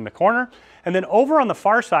over in the corner. And then over on the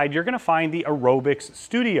far side, you're gonna find the aerobics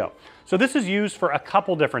studio. So this is used for a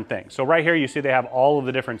couple different things. So right here, you see they have all of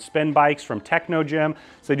the different spin bikes from Techno Gym.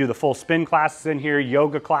 So they do the full spin classes in here,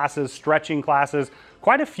 yoga classes, stretching classes,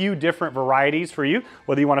 quite a few different varieties for you,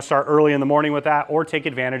 whether you wanna start early in the morning with that or take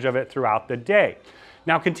advantage of it throughout the day.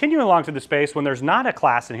 Now, continuing along to the space, when there's not a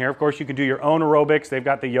class in here, of course, you can do your own aerobics. They've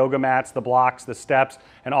got the yoga mats, the blocks, the steps,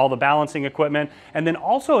 and all the balancing equipment. And then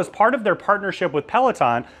also, as part of their partnership with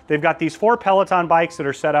Peloton, they've got these 4 Peloton bikes that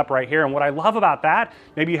are set up right here. And what I love about that,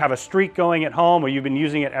 maybe you have a streak going at home or you've been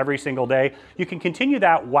using it every single day, you can continue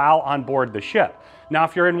that while on board the ship. Now,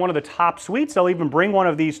 if you're in one of the top suites, they'll even bring one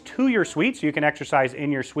of these to your suite so you can exercise in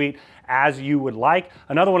your suite as you would like.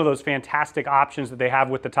 Another one of those fantastic options that they have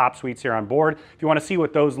with the top suites here on board. If you want to see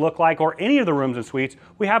what those look like or any of the rooms and suites,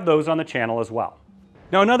 we have those on the channel as well.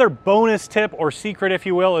 Now, another bonus tip or secret, if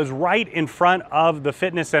you will, is right in front of the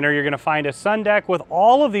fitness center. You're gonna find a Sundeck with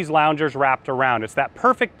all of these loungers wrapped around. It's that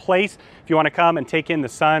perfect place if you wanna come and take in the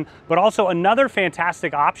sun, but also another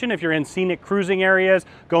fantastic option if you're in scenic cruising areas,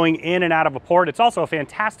 going in and out of a port. It's also a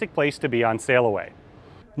fantastic place to be on sail away.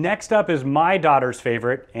 Next up is my daughter's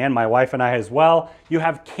favorite, and my wife and I as well. You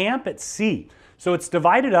have Camp at Sea. So it's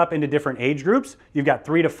divided up into different age groups. You've got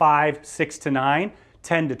 3 to 5, 6 to 9,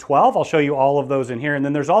 10 to 12. I'll show you all of those in here. And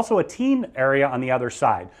then there's also a teen area on the other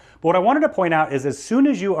side. But what I wanted to point out is as soon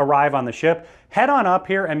as you arrive on the ship, head on up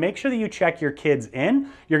here and make sure that you check your kids in.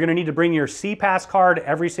 You're gonna need to bring your SeaPass card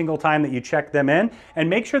every single time that you check them in, and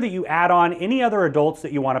make sure that you add on any other adults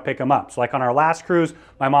that you wanna pick them up. So like on our last cruise,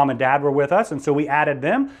 my mom and dad were with us, and so we added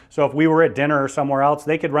them. So if we were at dinner or somewhere else,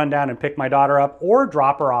 they could run down and pick my daughter up or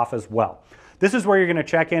drop her off as well. This is where you're gonna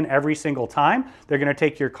check in every single time. They're gonna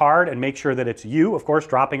take your card and make sure that it's you, of course,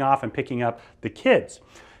 dropping off and picking up the kids.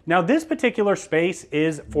 Now this particular space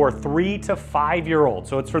is for 3 to 5-year-olds,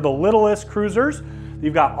 so it's for the littlest cruisers.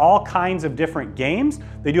 You've got all kinds of different games.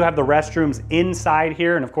 They do have the restrooms inside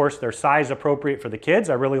here, and of course they're size appropriate for the kids.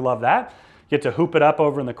 I really love that. Get to hoop it up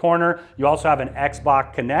over in the corner. You also have an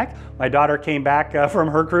Xbox Connect. My daughter came back from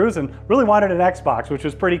her cruise and really wanted an Xbox, which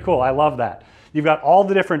was pretty cool. I love that. You've got all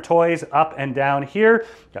the different toys up and down here.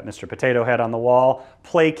 Got Mr. Potato Head on the wall,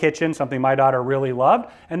 play kitchen, something my daughter really loved.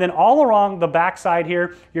 And then all along the back side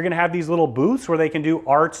here, you're gonna have these little booths where they can do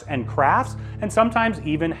arts and crafts and sometimes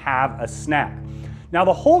even have a snack. Now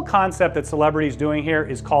the whole concept that Celebrity's doing here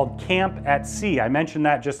is called Camp at Sea. I mentioned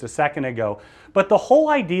that just a second ago, but the whole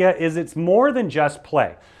idea is it's more than just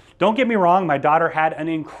play. Don't get me wrong, my daughter had an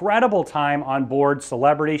incredible time on board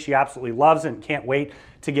Celebrity. She absolutely loves it and can't wait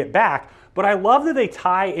to get back. But I love that they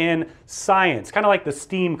tie in science, kind of like the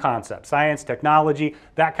STEAM concept, science, technology,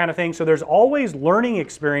 that kind of thing. So there's always learning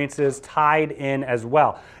experiences tied in as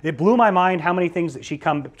well. It blew my mind how many things that she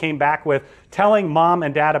came back with, telling mom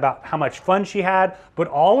and dad about how much fun she had, but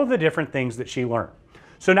all of the different things that she learned.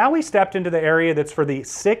 So now we stepped into the area that's for the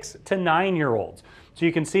 6 to 9-year-olds. So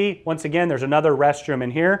you can see, once again, there's another restroom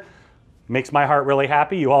in here. Makes my heart really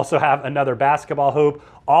happy. You also have another basketball hoop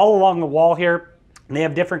all along the wall here. And they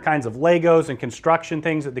have different kinds of Legos and construction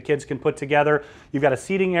things that the kids can put together. You've got a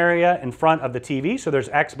seating area in front of the TV, so there's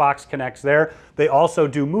Xbox Connects there. They also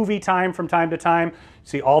do movie time from time to time.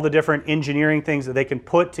 See all the different engineering things that they can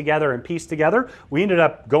put together and piece together. We ended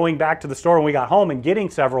up going back to the store when we got home and getting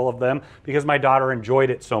several of them because my daughter enjoyed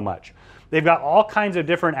it so much. They've got all kinds of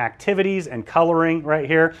different activities and coloring right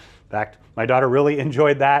here. In fact, my daughter really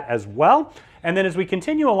enjoyed that as well. And then as we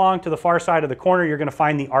continue along to the far side of the corner, you're gonna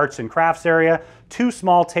find the arts and crafts area, 2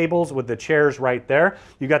 small tables with the chairs right there.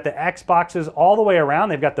 You've got the Xboxes all the way around.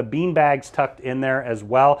 They've got the bean bags tucked in there as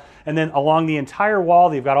well. And then along the entire wall,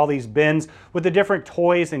 they've got all these bins with the different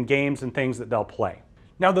toys and games and things that they'll play.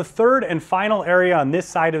 Now the third and final area on this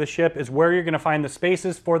side of the ship is where you're gonna find the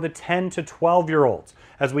spaces for the 10 to 12-year-olds.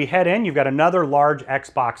 As we head in, you've got another large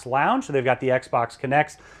Xbox lounge, so they've got the Xbox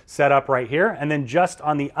Connects set up right here. And then just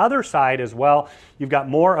on the other side as well, you've got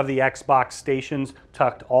more of the Xbox stations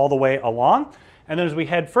tucked all the way along. And then as we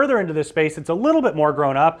head further into this space, it's a little bit more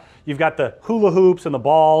grown up. You've got the hula hoops and the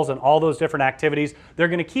balls and all those different activities. They're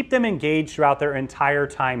gonna keep them engaged throughout their entire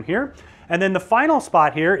time here. And then the final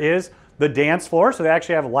spot here is the dance floor, so they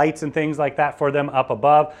actually have lights and things like that for them up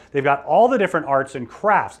above. They've got all the different arts and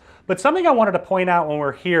crafts. But something I wanted to point out when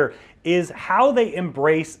we're here is how they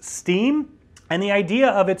embrace STEAM and the idea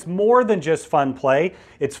of it's more than just fun play.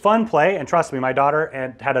 It's fun play, and trust me, my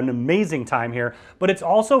daughter had an amazing time here, but it's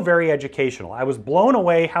also very educational. I was blown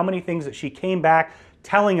away how many things that she came back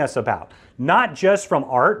telling us about. Not just from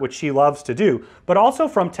art, which she loves to do, but also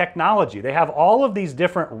from technology. They have all of these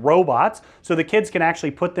different robots, so the kids can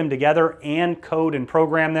actually put them together and code and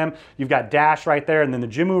program them. You've got Dash right there, and then the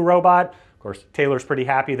Jimu robot. Of course, Taylor's pretty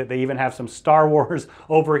happy that they even have some Star Wars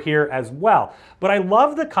over here as well. But I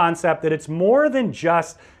love the concept that it's more than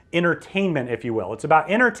just entertainment, if you will. It's about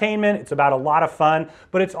entertainment, it's about a lot of fun,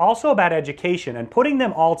 but it's also about education, and putting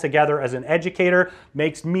them all together as an educator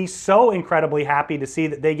makes me so incredibly happy to see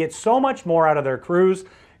that they get so much more out of their cruise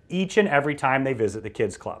each and every time they visit the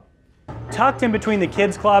Kids Club. Tucked in between the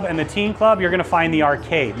Kids Club and the Teen Club, you're gonna find the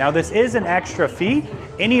arcade. Now this is an extra fee.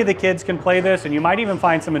 Any of the kids can play this, and you might even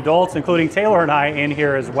find some adults, including Taylor and I, in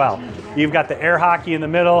here as well. You've got the air hockey in the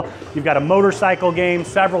middle, you've got a motorcycle game,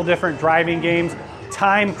 several different driving games,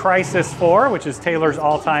 Time Crisis 4, which is Taylor's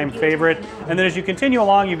all-time favorite. And then as you continue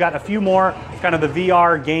along, you've got a few more kind of the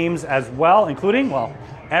VR games as well, including, well,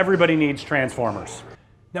 everybody needs Transformers.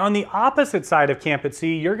 Now on the opposite side of Camp at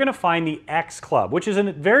Sea, you're gonna find the X Club, which is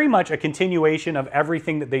very much a continuation of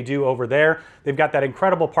everything that they do over there. They've got that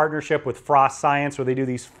incredible partnership with Frost Science where they do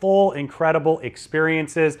these full, incredible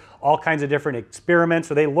experiences, all kinds of different experiments,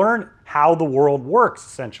 so they learn how the world works,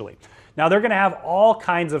 essentially. Now they're gonna have all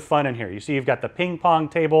kinds of fun in here. You see you've got the ping pong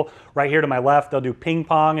table right here to my left. They'll do ping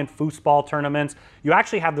pong and foosball tournaments. You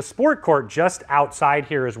actually have the sport court just outside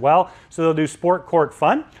here as well, so they'll do sport court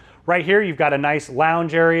fun. Right here, you've got a nice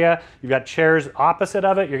lounge area. You've got chairs opposite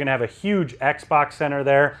of it. You're gonna have a huge Xbox center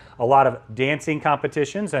there, a lot of dancing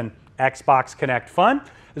competitions and Xbox Connect fun.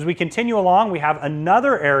 As we continue along, we have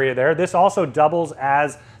another area there. This also doubles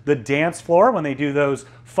as the dance floor when they do those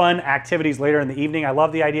fun activities later in the evening. I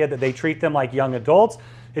love the idea that they treat them like young adults.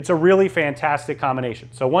 It's a really fantastic combination.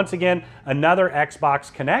 So once again, another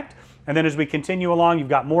Xbox Connect. And then as we continue along, you've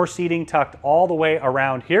got more seating tucked all the way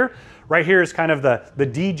around here. Right here is kind of the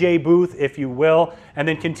DJ booth, if you will. And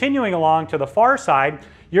then continuing along to the far side,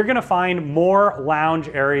 you're gonna find more lounge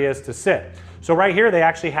areas to sit. So right here, they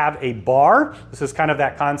actually have a bar. This is kind of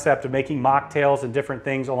that concept of making mocktails and different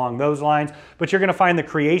things along those lines. But you're gonna find the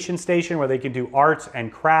creation station where they can do arts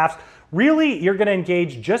and crafts. Really, you're gonna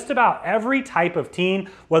engage just about every type of teen,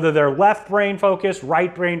 whether they're left brain focused,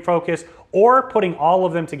 right brain focused, or putting all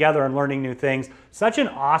of them together and learning new things. Such an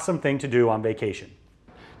awesome thing to do on vacation.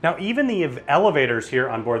 Now, even the elevators here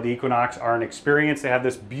on board the Equinox are an experience. They have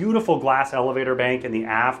this beautiful glass elevator bank in the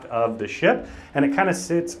aft of the ship, and it kind of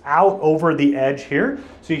sits out over the edge here,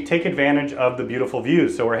 so you take advantage of the beautiful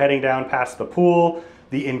views. So we're heading down past the pool,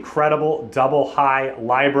 the incredible double high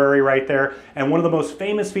library right there, and one of the most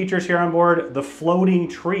famous features here on board, the floating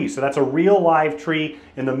tree. So that's a real live tree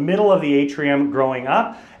in the middle of the atrium growing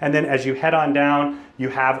up, and then as you head on down, you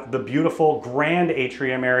have the beautiful grand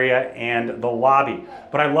atrium area and the lobby.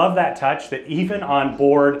 But I love that touch that even on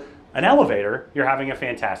board an elevator, you're having a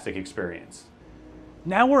fantastic experience.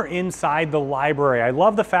 Now we're inside the library. I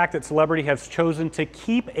love the fact that Celebrity has chosen to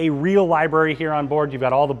keep a real library here on board. You've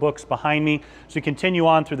got all the books behind me. So you continue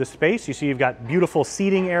on through the space. You see you've got beautiful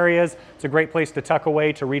seating areas. It's a great place to tuck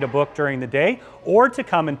away to read a book during the day or to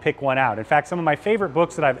come and pick one out. In fact, some of my favorite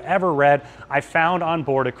books that I've ever read, I found on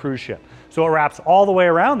board a cruise ship. So it wraps all the way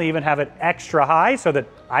around. They even have it extra high so that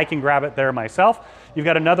I can grab it there myself. You've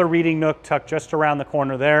got another reading nook tucked just around the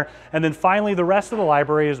corner there. And then finally, the rest of the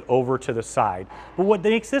library is over to the side. But what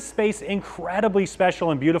makes this space incredibly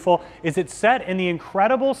special and beautiful is it's set in the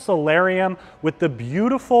incredible solarium with the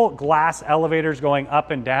beautiful glass elevators going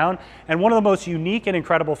up and down. And one of the most unique and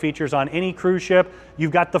incredible features on any cruise ship,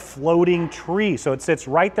 you've got the floating tree. So it sits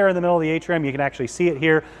right there in the middle of the atrium. You can actually see it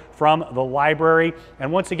here from the library.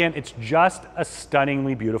 And once again, it's just a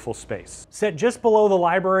stunningly beautiful space. Set just below the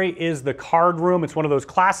library is the card room. It's one of those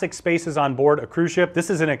classic spaces on board a cruise ship.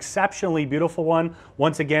 This is an exceptionally beautiful one.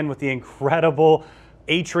 Once again, with the incredible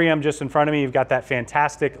atrium just in front of me, you've got that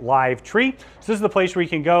fantastic live tree. So this is the place where you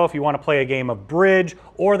can go if you want to play a game of bridge,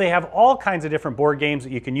 or they have all kinds of different board games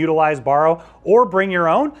that you can utilize, borrow, or bring your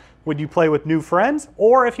own. Would you play with new friends?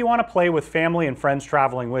 Or if you want to play with family and friends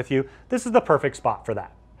traveling with you, this is the perfect spot for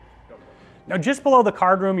that. Now, just below the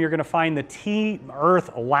card room, you're going to find the T-Earth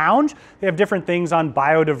Lounge. They have different things on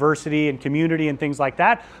biodiversity and community and things like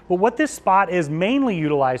that. But what this spot is mainly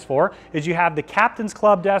utilized for is you have the Captain's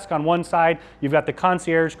Club desk on one side, you've got the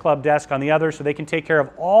Concierge Club desk on the other, so they can take care of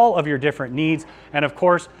all of your different needs. And of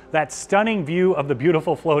course, that stunning view of the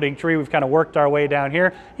beautiful floating tree, we've kind of worked our way down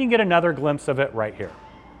here. You can get another glimpse of it right here.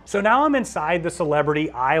 So now I'm inside the Celebrity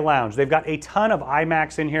Eye Lounge. They've got a ton of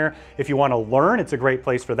iMacs in here. If you want to learn, it's a great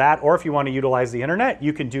place for that. Or if you want to utilize the internet,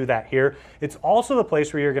 you can do that here. It's also the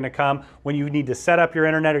place where you're going to come when you need to set up your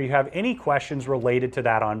internet or you have any questions related to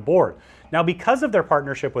that on board. Now, because of their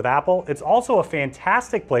partnership with Apple, it's also a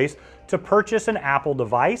fantastic place to purchase an Apple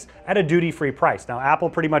device at a duty-free price. Now, Apple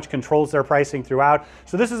pretty much controls their pricing throughout.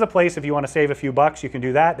 So this is a place, if you want to save a few bucks, you can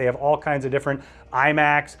do that. They have all kinds of different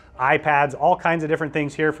iMacs, iPads, all kinds of different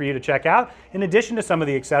things here for you to check out. In addition to some of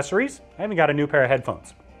the accessories, I even got a new pair of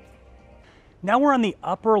headphones. Now we're on the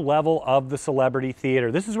upper level of the Celebrity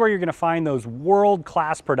Theater. This is where you're going to find those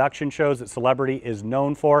world-class production shows that Celebrity is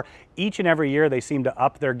known for. Each and every year they seem to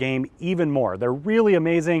up their game even more. They're really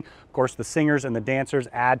amazing. Of course, the singers and the dancers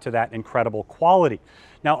add to that incredible quality.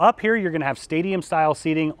 Now up here you're going to have stadium style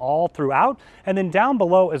seating all throughout, and then down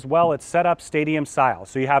below as well it's set up stadium style.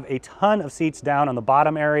 So you have a ton of seats down on the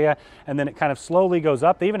bottom area, and then it kind of slowly goes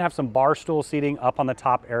up. They even have some bar stool seating up on the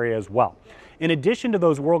top area as well. In addition to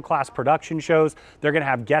those world-class production shows, they're going to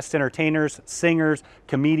have guest entertainers, singers,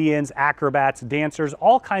 comedians, acrobats, dancers,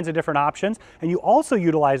 all kinds of different options. And you also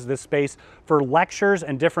utilize this space for lectures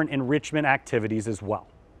and different enrichment activities as well.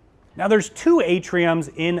 Now there's two atriums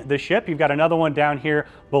in the ship. You've got another one down here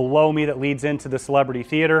below me that leads into the Celebrity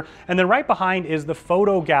Theater. And then right behind is the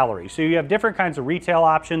photo gallery. So you have different kinds of retail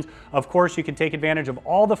options. Of course, you can take advantage of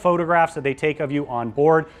all the photographs that they take of you on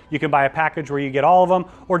board. You can buy a package where you get all of them,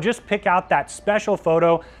 or just pick out that special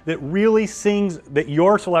photo that really sings that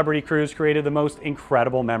your celebrity cruise created the most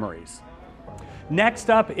incredible memories. Next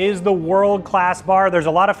up is the world-class bar. There's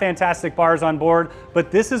a lot of fantastic bars on board,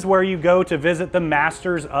 but this is where you go to visit the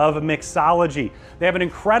masters of mixology. They have an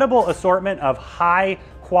incredible assortment of high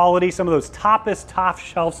quality, some of those top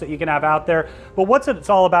shelves that you can have out there. But what it's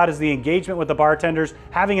all about is the engagement with the bartenders,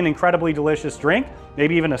 having an incredibly delicious drink,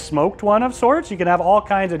 maybe even a smoked one of sorts. You can have all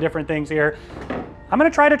kinds of different things here. I'm gonna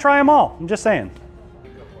try them all, I'm just saying.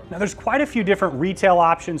 Now there's quite a few different retail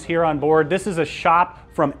options here on board. This is a shop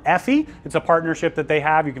from Effie. It's a partnership that they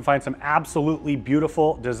have. You can find some absolutely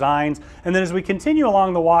beautiful designs. And then as we continue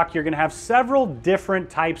along the walk, you're gonna have several different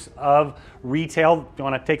types of retail. You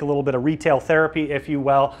wanna take a little bit of retail therapy, if you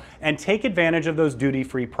will, and take advantage of those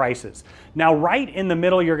duty-free prices. Now, right in the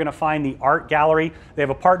middle, you're gonna find the art gallery. They have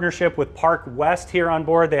a partnership with Park West here on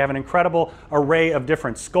board. They have an incredible array of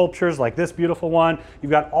different sculptures like this beautiful one.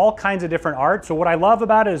 You've got all kinds of different art. So what I love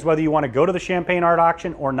about it is whether you wanna go to the champagne art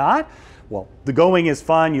auction or not, well, the going is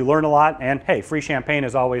fun, you learn a lot, and hey, free champagne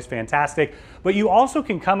is always fantastic. But you also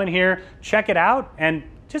can come in here, check it out, and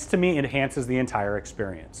just to me, it enhances the entire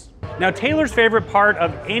experience. Now, Taylor's favorite part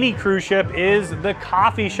of any cruise ship is the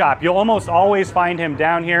coffee shop. You'll almost always find him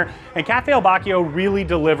down here, and Cafe El Bacchio really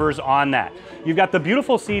delivers on that. You've got the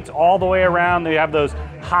beautiful seats all the way around. They have those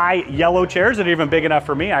high yellow chairs that are even big enough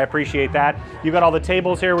for me. I appreciate that. You've got all the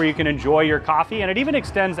tables here where you can enjoy your coffee, and it even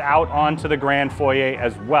extends out onto the grand foyer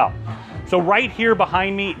as well. So right here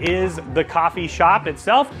behind me is the coffee shop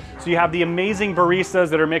itself. So you have the amazing baristas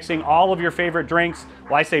that are mixing all of your favorite drinks.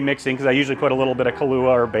 Well, I say mixing because I usually put a little bit of Kahlua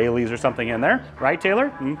or Bailey's or something in there. Right,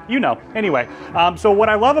 Taylor? You know. Anyway, so what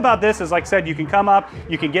I love about this is, like I said, you can come up,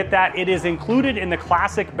 you can get that. It is included in the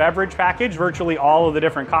classic beverage package, virtually all of the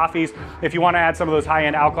different coffees. If you want to add some of those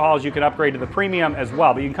high-end alcohols, you can upgrade to the premium as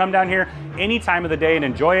well. But you can come down here any time of the day and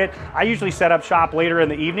enjoy it. I usually set up shop later in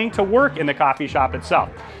the evening to work in the coffee shop itself.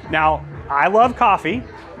 Now, I love coffee,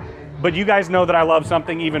 but you guys know that I love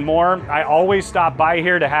something even more. I always stop by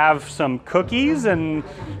here to have some cookies and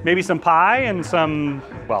maybe some pie and some,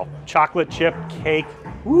 well, chocolate chip cake.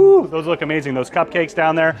 Woo, those look amazing, those cupcakes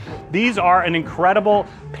down there. These are an incredible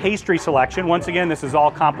pastry selection. Once again, this is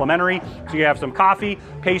all complimentary. So you have some coffee,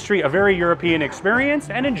 pastry, a very European experience,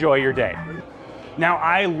 and enjoy your day. Now,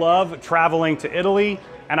 I love traveling to Italy,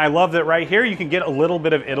 and I love that right here you can get a little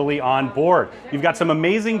bit of Italy on board. You've got some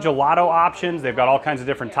amazing gelato options. They've got all kinds of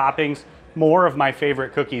different toppings. More of my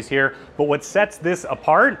favorite cookies here. But what sets this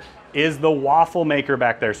apart is the waffle maker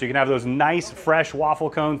back there. So you can have those nice, fresh waffle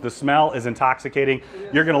cones. The smell is intoxicating.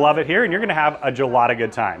 You're gonna love it here, and you're gonna have a gelato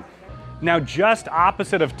good time. Now, just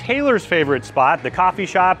opposite of Taylor's favorite spot, the coffee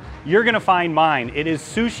shop, you're gonna find mine. It is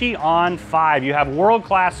Sushi on 5. You have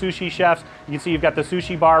world-class sushi chefs. You can see you've got the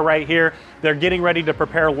sushi bar right here. They're getting ready to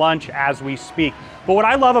prepare lunch as we speak. But what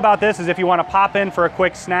I love about this is if you wanna pop in for a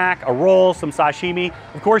quick snack, a roll, some sashimi,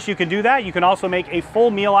 of course you can do that. You can also make a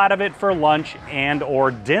full meal out of it for lunch and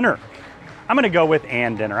or dinner. I'm gonna go with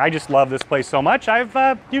and dinner. I just love this place so much.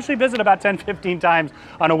 I've usually visited about 10, 15 times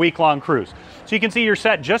on a week-long cruise. So you can see you're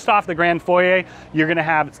set just off the grand foyer. You're gonna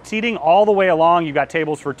have seating all the way along. You've got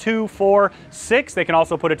tables for 2, 4, 6. They can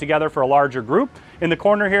also put it together for a larger group. In the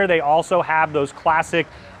corner here, they also have those classic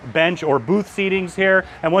bench or booth seatings here.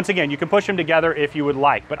 And once again, you can push them together if you would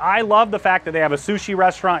like. But I love the fact that they have a sushi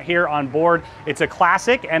restaurant here on board. It's a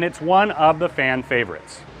classic, and it's one of the fan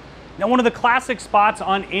favorites. Now, one of the classic spots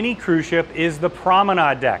on any cruise ship is the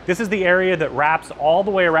promenade deck. This is the area that wraps all the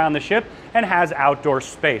way around the ship and has outdoor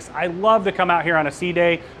space. I love to come out here on a sea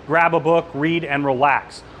day, grab a book, read, and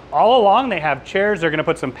relax. All along, they have chairs. They're gonna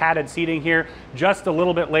put some padded seating here just a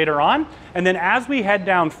little bit later on. And then as we head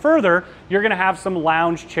down further, you're gonna have some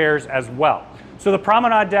lounge chairs as well. So the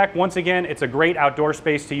promenade deck, once again, it's a great outdoor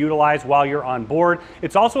space to utilize while you're on board.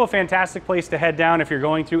 It's also a fantastic place to head down if you're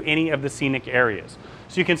going through any of the scenic areas.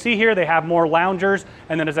 So you can see here they have more loungers,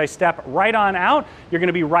 and then as I step right on out, you're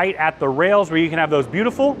gonna be right at the rails where you can have those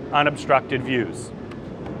beautiful, unobstructed views.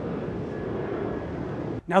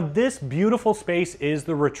 Now, this beautiful space is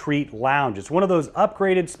the Retreat Lounge. It's one of those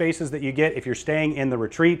upgraded spaces that you get if you're staying in the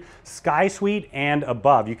Retreat, Sky Suite and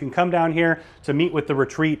above. You can come down here to meet with the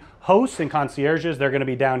Retreat hosts and concierges. They're gonna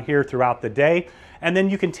be down here throughout the day. And then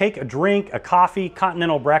you can take a drink, a coffee,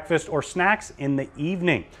 continental breakfast, or snacks in the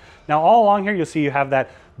evening. Now, all along here, you'll see you have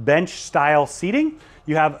that bench style seating.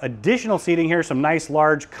 You have additional seating here, some nice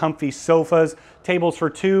large comfy sofas, tables for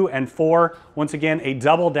 2 and 4. Once again, a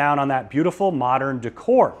double down on that beautiful modern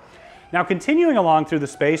decor. Now, continuing along through the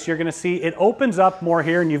space, you're gonna see it opens up more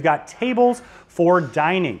here, and you've got tables for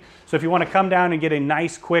dining. So if you wanna come down and get a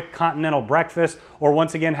nice quick continental breakfast, or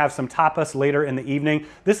once again have some tapas later in the evening,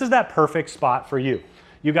 this is that perfect spot for you.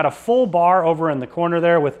 You've got a full bar over in the corner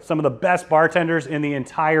there with some of the best bartenders in the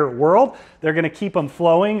entire world. They're gonna keep them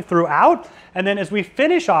flowing throughout. And then as we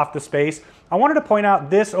finish off the space, I wanted to point out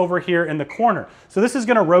this over here in the corner. So this is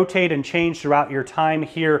gonna rotate and change throughout your time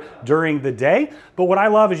here during the day. But what I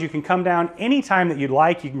love is you can come down anytime that you'd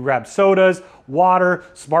like. You can grab sodas, water,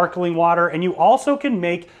 sparkling water, and you also can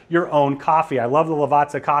make your own coffee. I love the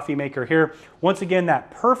Lavazza coffee maker here. Once again,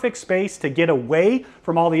 that perfect space to get away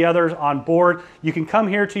from all the others on board. You can come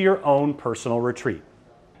here to your own personal retreat.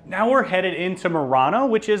 Now we're headed into Murano,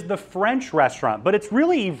 which is the French restaurant, but it's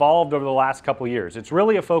really evolved over the last couple years. It's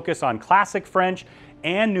really a focus on classic French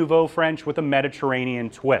and Nouveau French with a Mediterranean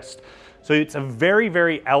twist. So it's a very,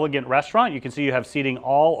 very elegant restaurant. You can see you have seating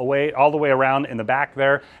all the way around in the back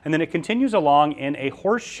there, and then it continues along in a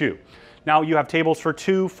horseshoe. Now you have tables for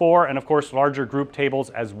 2, 4, and of course larger group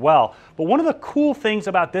tables as well. But one of the cool things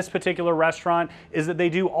about this particular restaurant is that they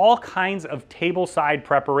do all kinds of tableside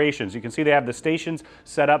preparations. You can see they have the stations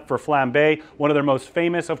set up for flambe. One of their most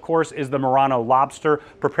famous, of course, is the Murano lobster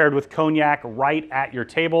prepared with cognac right at your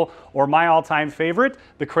table. Or my all-time favorite,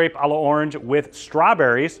 the crepe à l'orange with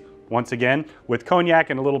strawberries, once again, with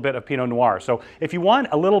cognac and a little bit of Pinot Noir. So if you want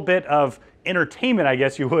a little bit of entertainment, I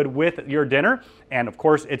guess you would, with your dinner, and of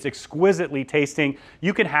course it's exquisitely tasting,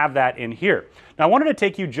 you can have that in here. Now I wanted to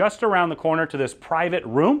take you just around the corner to this private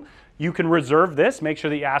room. You can reserve this. Make sure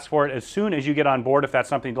that you ask for it as soon as you get on board if that's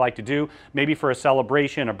something you'd like to do, maybe for a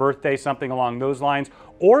celebration, a birthday, something along those lines,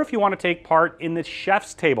 or if you want to take part in the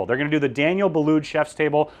chef's table. They're going to do the Daniel Boulud chef's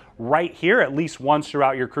table right here at least once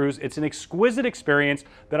throughout your cruise. It's an exquisite experience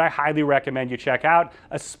that I highly recommend you check out,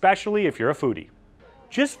 especially if you're a foodie.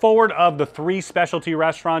 Just forward of the 3 specialty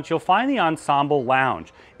restaurants, you'll find the Ensemble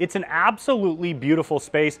Lounge. It's an absolutely beautiful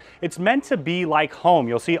space. It's meant to be like home.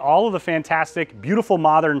 You'll see all of the fantastic, beautiful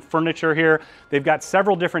modern furniture here. They've got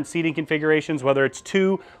several different seating configurations, whether it's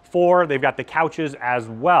 2, 4, they've got the couches as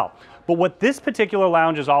well. But what this particular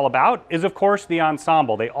lounge is all about is, of course, the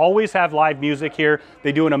ensemble. They always have live music here.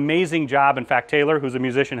 They do an amazing job. In fact, Taylor, who's a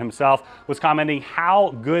musician himself, was commenting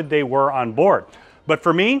how good they were on board. But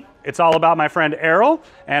for me, it's all about my friend Errol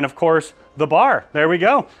and, of course, the bar. There we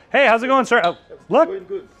go. Hey, how's it going, sir? Oh, look. Going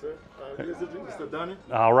good, sir. Here's the drink, Mr. Danny.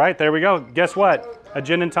 All right, there we go. Guess what? A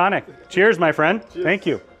gin and tonic. Cheers, my friend. Cheers. Thank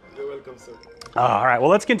you. You're welcome, sir. All right,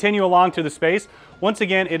 well, let's continue along to the space. Once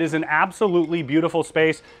again, it is an absolutely beautiful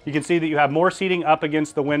space. You can see that you have more seating up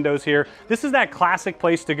against the windows here. This is that classic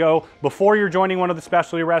place to go before you're joining one of the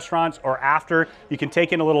specialty restaurants or after. You can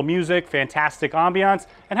take in a little music, fantastic ambiance,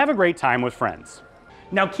 and have a great time with friends.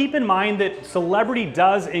 Now keep in mind that Celebrity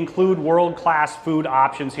does include world-class food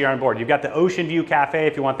options here on board. You've got the Ocean View Cafe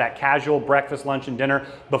if you want that casual breakfast, lunch, and dinner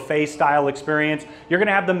buffet style experience. You're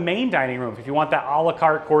gonna have the main dining room if you want that a la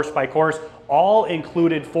carte course by course, all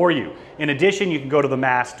included for you. In addition, you can go to the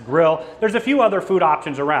masked grill. There's a few other food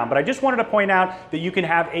options around, but I just wanted to point out that you can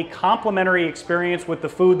have a complimentary experience with the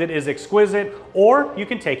food that is exquisite, or you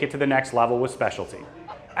can take it to the next level with specialty.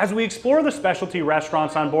 As we explore the specialty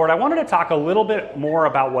restaurants on board, I wanted to talk a little bit more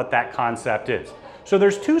about what that concept is. So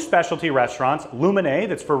there's 2 specialty restaurants, Luminae,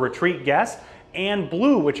 that's for retreat guests, and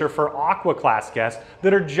Blue, which are for aqua class guests,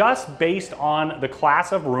 that are just based on the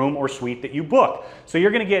class of room or suite that you book. So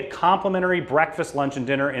you're gonna get complimentary breakfast, lunch, and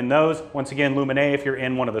dinner in those. Once again, Luminae if you're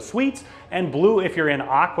in one of the suites, and Blue if you're in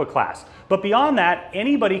aqua class. But beyond that,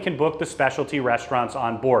 anybody can book the specialty restaurants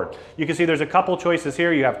on board. You can see there's a couple choices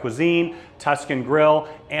here. You have Cuisine, Tuscan Grill,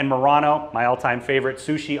 and Murano, my all-time favorite,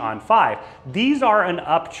 Sushi on 5. These are an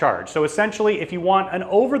upcharge. So essentially, if you want an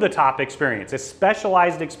over-the-top experience, a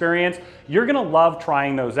specialized experience, you're gonna love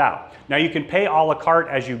trying those out. Now you can pay a la carte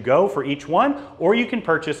as you go for each one, or you can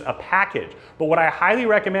purchase a package. But what I highly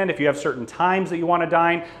recommend, if you have certain times that you want to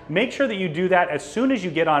dine, make sure that you do that as soon as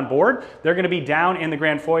you get on board. They're going to be down in the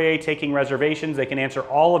grand foyer taking reservations. They can answer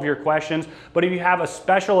all of your questions. But if you have a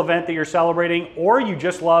special event that you're celebrating, or you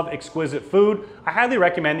just love exquisite food, I highly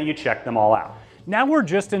recommend that you check them all out. Now we're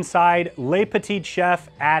just inside Le Petit Chef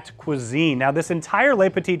at Cuisine. Now this entire Le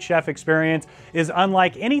Petit Chef experience is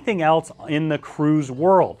unlike anything else in the cruise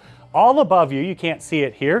world. All above you, you can't see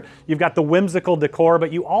it here, you've got the whimsical decor,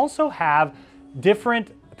 but you also have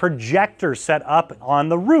different projectors set up on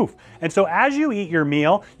the roof. And so as you eat your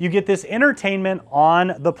meal, you get this entertainment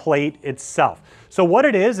on the plate itself. So what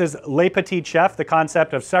it is Le Petit Chef, the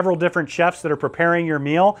concept of several different chefs that are preparing your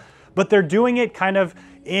meal, but they're doing it kind of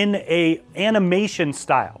in a animation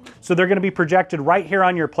style. So they're gonna be projected right here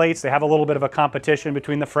on your plates. They have a little bit of a competition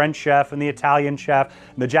between the French chef and the Italian chef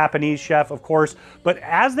and the Japanese chef, of course. But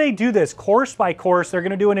as they do this course by course, they're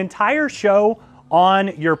gonna do an entire show on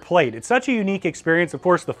your plate. It's such a unique experience. Of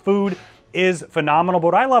course, the food is phenomenal. But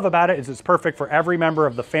what I love about it is it's perfect for every member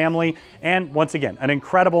of the family. And once again, an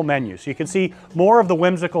incredible menu. So you can see more of the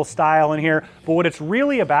whimsical style in here. But what it's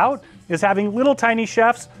really about is having little tiny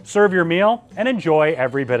chefs serve your meal and enjoy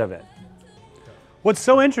every bit of it. What's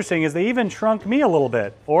so interesting is they even shrunk me a little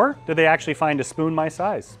bit, or did they actually find a spoon my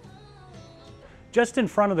size? Just in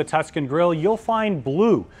front of the Tuscan Grill, you'll find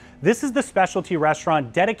Blue. This is the specialty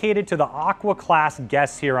restaurant dedicated to the Aqua Class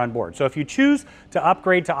guests here on board. So if you choose to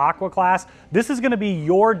upgrade to Aqua Class, this is going to be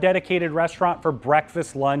your dedicated restaurant for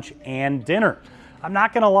breakfast, lunch, and dinner. I'm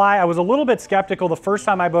not going to lie, I was a little bit skeptical the first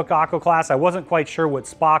time I booked Aqua Class. I wasn't quite sure what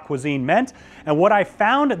spa cuisine meant, and what I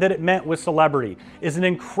found that it meant with Celebrity is an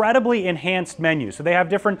incredibly enhanced menu. So they have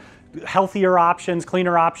different healthier options,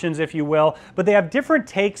 cleaner options, if you will, but they have different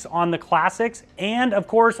takes on the classics and, of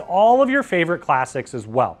course, all of your favorite classics as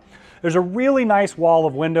well. There's a really nice wall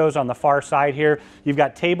of windows on the far side here. You've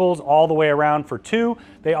got tables all the way around for 2.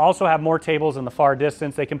 They also have more tables in the far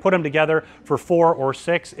distance. They can put them together for 4 or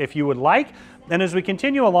 6 if you would like. And as we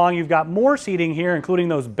continue along, you've got more seating here, including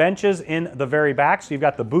those benches in the very back. So you've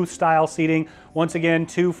got the booth style seating. Once again,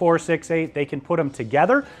 2, 4, 6, 8, they can put them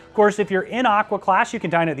together. Of course, if you're in Aqua Class, you can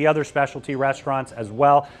dine at the other specialty restaurants as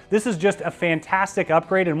well. This is just a fantastic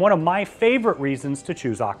upgrade and one of my favorite reasons to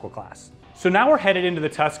choose Aqua Class. So now we're headed into the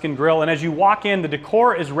Tuscan Grill, and as you walk in, the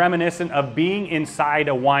decor is reminiscent of being inside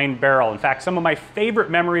a wine barrel. In fact, some of my favorite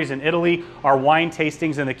memories in Italy are wine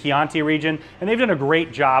tastings in the Chianti region, and they've done a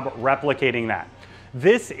great job replicating that.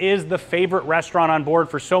 This is the favorite restaurant on board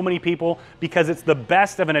for so many people because it's the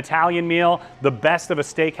best of an Italian meal, the best of a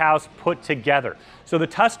steakhouse put together. So the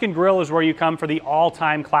Tuscan Grill is where you come for the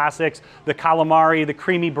all-time classics, the calamari, the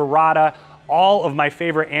creamy burrata, all of my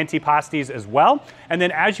favorite antipastis as well. And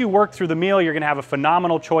then as you work through the meal, you're gonna have a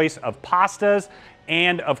phenomenal choice of pastas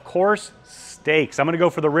and, of course, steaks. I'm gonna go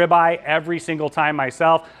for the ribeye every single time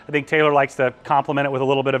myself. I think Taylor likes to complement it with a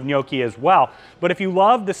little bit of gnocchi as well. But if you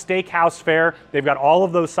love the steakhouse fare, they've got all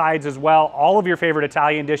of those sides as well, all of your favorite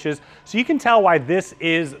Italian dishes. So you can tell why this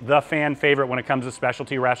is the fan favorite when it comes to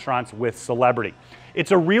specialty restaurants with Celebrity.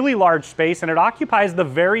 It's a really large space and it occupies the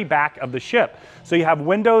very back of the ship. So you have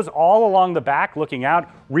windows all along the back looking out,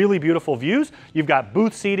 really beautiful views. You've got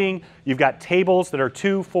booth seating, you've got tables that are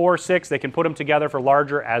 2, 4, 6. They can put them together for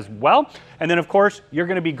larger as well. And then of course, you're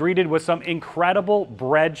gonna be greeted with some incredible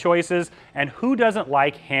bread choices, and who doesn't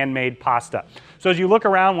like handmade pasta? So as you look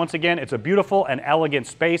around, once again, it's a beautiful and elegant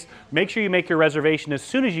space. Make sure you make your reservation as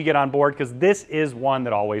soon as you get on board because this is one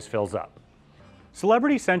that always fills up.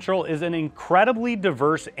 Celebrity Central is an incredibly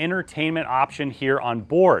diverse entertainment option here on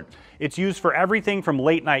board. It's used for everything from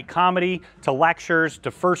late night comedy to lectures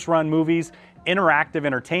to first run movies, interactive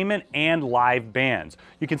entertainment, and live bands.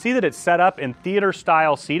 You can see that it's set up in theater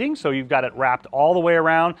style seating, so you've got it wrapped all the way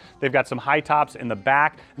around. They've got some high tops in the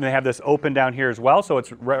back, and they have this open down here as well, so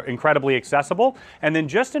it's incredibly accessible. And then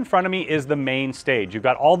just in front of me is the main stage. You've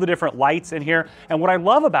got all the different lights in here, and what I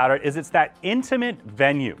love about it is it's that intimate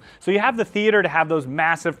venue. So you have the theater to have those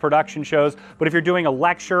massive production shows, but if you're doing a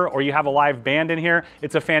lecture or you have a live band in here,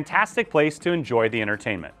 it's a fantastic place to enjoy the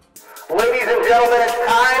entertainment. Ladies and gentlemen, it's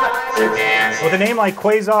time to dance. With a name like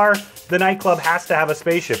Quasar, the nightclub has to have a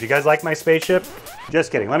spaceship. You guys like my spaceship?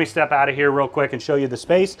 Just kidding. Let me step out of here real quick and show you the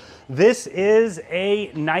space. This is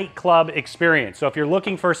a nightclub experience. So if you're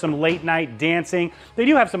looking for some late night dancing, they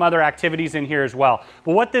do have some other activities in here as well.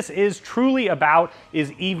 But what this is truly about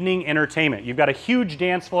is evening entertainment. You've got a huge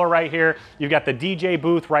dance floor right here. You've got the DJ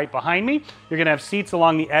booth right behind me. You're gonna have seats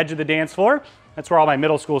along the edge of the dance floor. That's where all my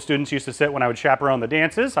middle school students used to sit when I would chaperone the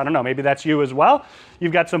dances. I don't know, maybe that's you as well.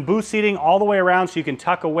 You've got some booth seating all the way around so you can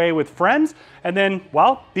tuck away with friends. And then,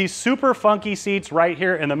 well, these super funky seats right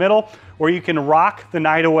here in the middle where you can rock the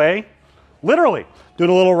night away. Literally, doing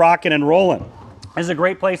a little rocking and rolling. This is a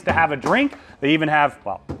great place to have a drink. They even have,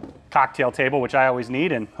 well, cocktail table, which I always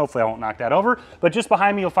need, and hopefully I won't knock that over. But just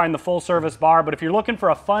behind me, you'll find the full service bar. But if you're looking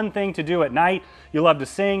for a fun thing to do at night, you love to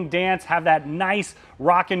sing, dance, have that nice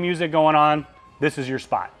rockin' music going on, this is your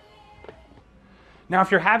spot. Now, if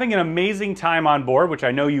you're having an amazing time on board, which I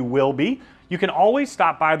know you will be, you can always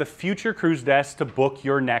stop by the Future Cruise Desk to book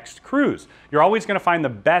your next cruise. You're always going to find the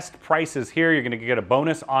best prices here. You're going to get a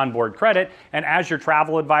bonus onboard credit, and as your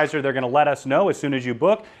travel advisor, they're going to let us know as soon as you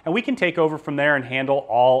book, and we can take over from there and handle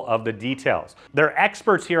all of the details. They're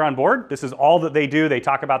experts here on board. This is all that they do. They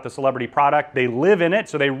talk about the Celebrity product. They live in it,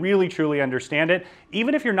 so they really, truly understand it.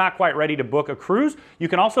 Even if you're not quite ready to book a cruise, you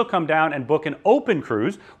can also come down and book an open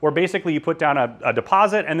cruise, where basically you put down a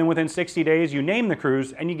deposit, and then within 60 days, you name the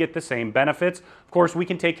cruise, and you get the same benefits. Of course, we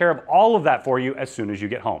can take care of all of that for you as soon as you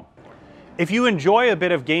get home. If you enjoy a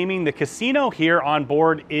bit of gaming, the casino here on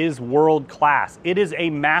board is world class. It is a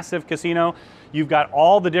massive casino. You've got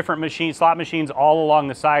all the different machines, slot machines all along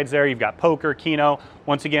the sides there. You've got poker, keno,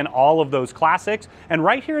 once again, all of those classics. And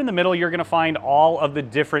right here in the middle, you're gonna find all of the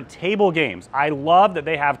different table games. I love that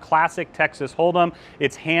they have classic Texas Hold'em.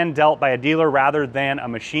 It's hand dealt by a dealer rather than a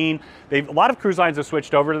machine. A lot of cruise lines have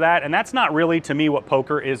switched over to that, and that's not really, to me, what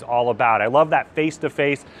poker is all about. I love that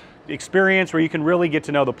face-to-face experience where you can really get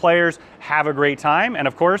to know the players, have a great time, and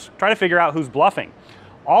of course, try to figure out who's bluffing.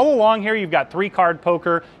 All along here, you've got 3-card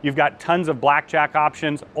poker, you've got tons of blackjack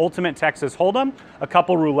options, ultimate Texas Hold'em, a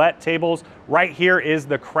couple roulette tables. Right here is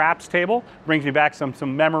the craps table. Brings me back some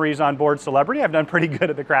memories on board Celebrity. I've done pretty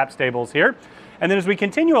good at the craps tables here. And then as we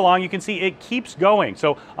continue along, you can see it keeps going.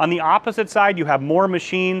 So on the opposite side, you have more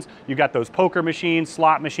machines. You've got those poker machines,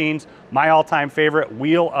 slot machines, my all-time favorite,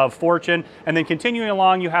 Wheel of Fortune. And then continuing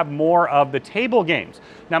along, you have more of the table games.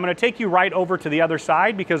 Now I'm gonna take you right over to the other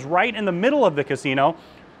side because right in the middle of the casino,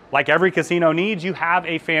 like every casino needs, you have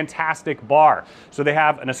a fantastic bar. So they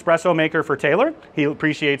have an espresso maker for Taylor. He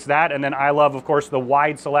appreciates that. And then I love, of course, the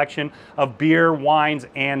wide selection of beer, wines,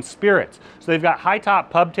 and spirits. So they've got high top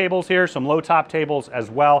pub tables here, some low top tables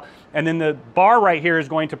as well. And then the bar right here is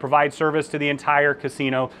going to provide service to the entire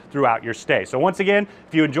casino throughout your stay. So once again,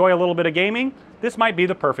 if you enjoy a little bit of gaming, this might be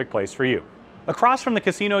the perfect place for you. Across from the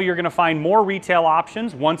casino, you're going to find more retail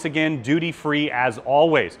options, once again, duty-free as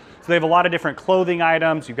always. So they have a lot of different clothing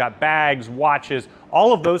items, you've got bags, watches,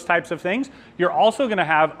 all of those types of things. You're also going to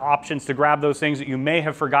have options to grab those things that you may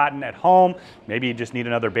have forgotten at home. Maybe you just need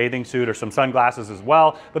another bathing suit or some sunglasses as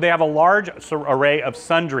well, but they have a large array of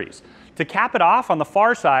sundries. To cap it off, on the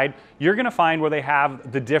far side, you're going to find where they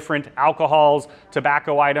have the different alcohols,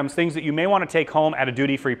 tobacco items, things that you may want to take home at a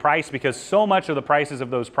duty-free price because so much of the prices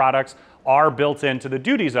of those products are built into the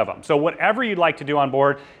duties of them. So whatever you'd like to do on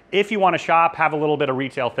board, if you want to shop, have a little bit of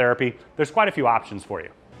retail therapy, there's quite a few options for you.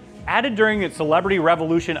 Added during its Celebrity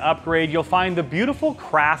Revolution upgrade, you'll find the beautiful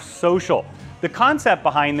Craft Social. The concept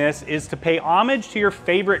behind this is to pay homage to your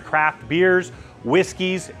favorite craft beers,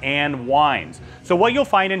 whiskeys, and wines. So what you'll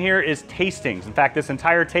find in here is tastings. In fact, this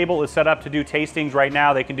entire table is set up to do tastings right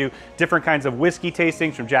now. They can do different kinds of whiskey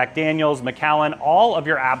tastings from Jack Daniels, Macallan, all of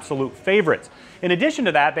your absolute favorites. In addition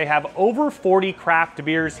to that, they have over 40 craft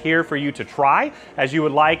beers here for you to try as you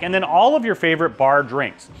would like, and then all of your favorite bar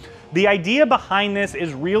drinks. The idea behind this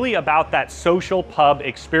is really about that social pub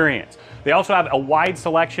experience. They also have a wide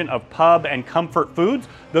selection of pub and comfort foods.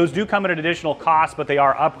 Those do come at an additional cost, but they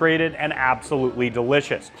are upgraded and absolutely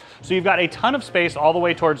delicious. So you've got a ton of space all the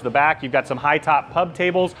way towards the back. You've got some high top pub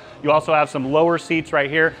tables. You also have some lower seats right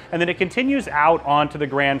here, and then it continues out onto the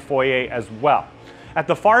grand foyer as well. At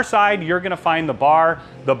the far side, you're gonna find the bar.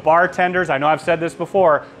 The bartenders, I know I've said this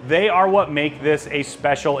before, they are what make this a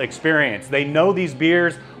special experience. They know these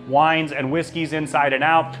beers, wines, and whiskeys inside and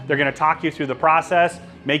out. They're gonna talk you through the process,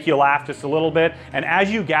 make you laugh just a little bit, and as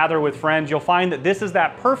you gather with friends, you'll find that this is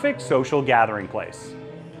that perfect social gathering place.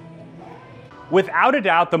 Without a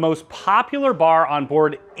doubt, the most popular bar on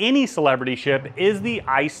board any Celebrity ship is the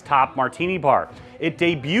Ice Top Martini Bar. It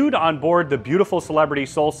debuted on board the beautiful Celebrity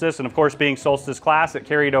Solstice, and of course being Solstice class, it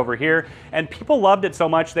carried over here, and people loved it so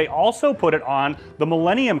much they also put it on the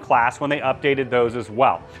Millennium class when they updated those as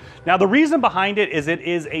well. Now the reason behind it is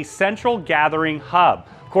a central gathering hub.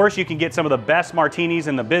 Of course, you can get some of the best martinis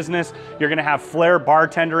in the business. You're gonna have flair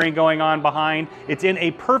bartendering going on behind. It's in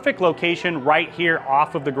a perfect location right here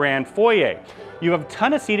off of the grand foyer. You have a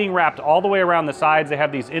ton of seating wrapped all the way around the sides. They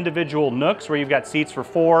have these individual nooks where you've got seats for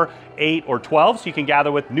 4, 8, or 12, so you can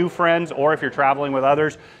gather with new friends, or if you're traveling with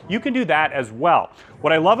others, you can do that as well.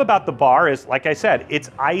 What I love about the bar is, like I said, it's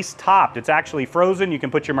ice topped. It's actually frozen. You can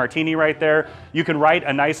put your martini right there. You can write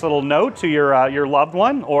a nice little note to your loved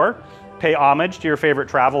one, or pay homage to your favorite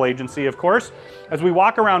travel agency, of course. As we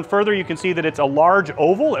walk around further, you can see that it's a large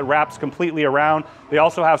oval. It wraps completely around. They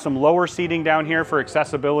also have some lower seating down here for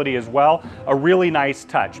accessibility as well. A really nice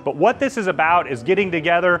touch. But what this is about is getting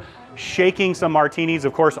together, shaking some martinis,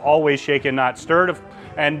 of course, always shaken, not stirred.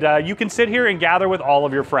 And you can sit here and gather with all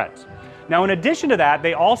of your friends. Now, in addition to that,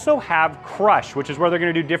 they also have Crush, which is where they're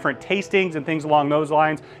gonna do different tastings and things along those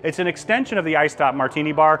lines. It's an extension of the Ice Top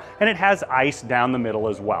Martini Bar, and it has ice down the middle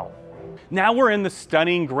as well. Now we're in the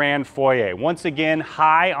stunning grand foyer. Once again,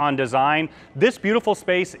 high on design. This beautiful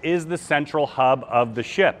space is the central hub of the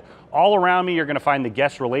ship. All around me, you're gonna find the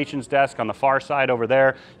guest relations desk on the far side over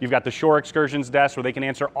there. You've got the shore excursions desk where they can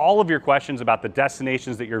answer all of your questions about the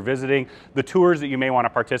destinations that you're visiting, the tours that you may wanna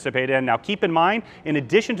participate in. Now keep in mind, in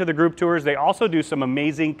addition to the group tours, they also do some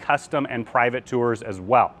amazing custom and private tours as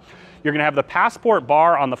well. You're gonna have the passport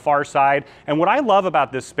bar on the far side. And what I love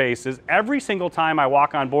about this space is every single time I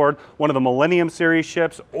walk on board one of the Millennium Series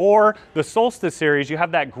ships or the Solstice Series, you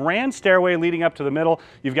have that grand stairway leading up to the middle.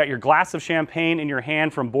 You've got your glass of champagne in your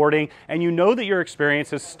hand from boarding, and you know that your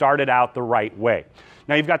experience has started out the right way.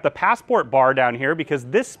 Now you've got the passport bar down here because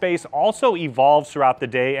this space also evolves throughout the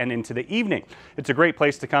day and into the evening. It's a great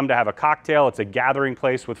place to come to have a cocktail. It's a gathering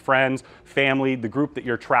place with friends, family, the group that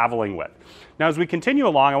you're traveling with. Now as we continue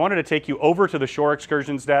along, I wanted to take you over to the shore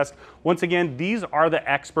excursions desk. Once again, these are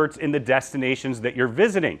the experts in the destinations that you're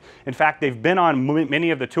visiting. In fact, they've been on many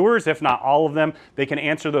of the tours, if not all of them. They can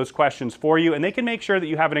answer those questions for you, and they can make sure that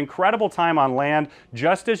you have an incredible time on land,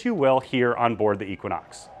 just as you will here on board the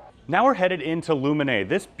Equinox. Now we're headed into Luminae.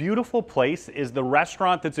 This beautiful place is the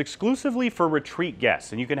restaurant that's exclusively for retreat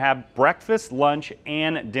guests, and you can have breakfast, lunch,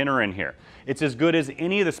 and dinner in here. It's as good as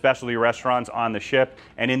any of the specialty restaurants on the ship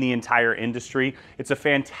and in the entire industry. It's a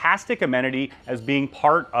fantastic amenity as being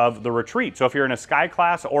part of the retreat. So if you're in a sky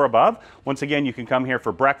class or above, once again, you can come here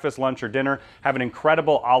for breakfast, lunch, or dinner, have an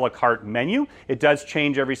incredible a la carte menu. It does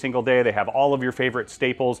change every single day. They have all of your favorite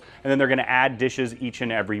staples, and then they're gonna add dishes each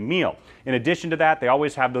and every meal. In addition to that, they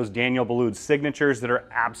always have those Daniel Boulud's signatures that are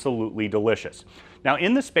absolutely delicious. Now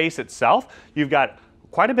in the space itself, you've got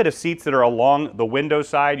quite a bit of seats that are along the window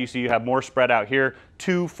side. You see you have more spread out here,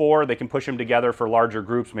 2, 4, they can push them together for larger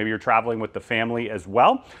groups. Maybe you're traveling with the family as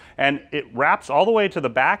well. And it wraps all the way to the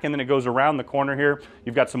back, and then it goes around the corner here.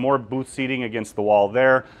 You've got some more booth seating against the wall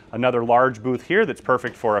there, another large booth here that's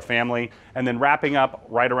perfect for a family, and then wrapping up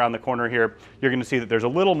right around the corner here, you're gonna see that there's a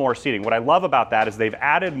little more seating. What I love about that is they've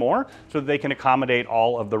added more so that they can accommodate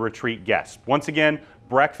all of the retreat guests. Once again,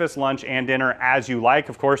 breakfast, lunch, and dinner as you like.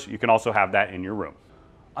 Of course, you can also have that in your room.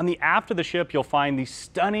 On the aft of the ship, you'll find the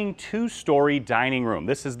stunning 2-story dining room.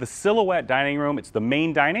 This is the Silhouette dining room. It's the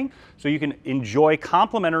main dining, so you can enjoy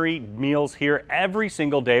complimentary meals here every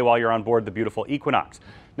single day while you're on board the beautiful Equinox.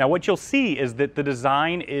 Now what you'll see is that the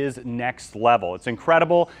design is next level. It's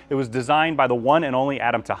incredible. It was designed by the one and only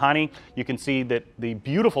Adam Tahani. You can see that the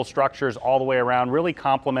beautiful structures all the way around really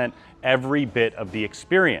complement every bit of the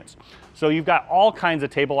experience. So you've got all kinds of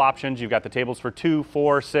table options. You've got the tables for 2,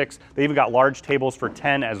 4, 6. They even got large tables for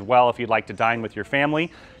 10 as well if you'd like to dine with your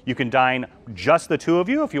family. You can dine just the two of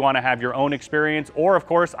you if you want to have your own experience. Or of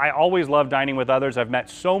course, I always love dining with others. I've met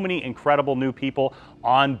so many incredible new people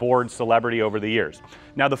on board Celebrity over the years.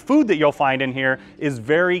 Now the food that you'll find in here is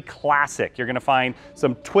very classic. You're gonna find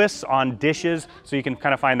some twists on dishes, so you can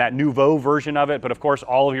kind of find that nouveau version of it, but of course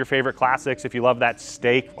all of your favorite classics. If you love that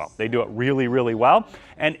steak, well, they do it really, really well.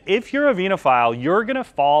 And if you're a vinophile, you're gonna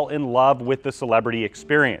fall in love with the Celebrity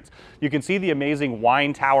experience. You can see the amazing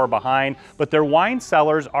wine tower behind, but their wine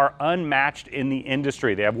cellars are unmatched in the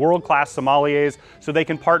industry. They have world-class sommeliers, so they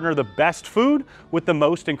can partner the best food with the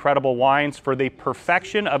most incredible wines for the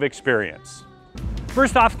perfection of experience.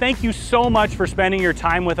 First off, thank you so much for spending your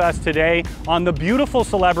time with us today on the beautiful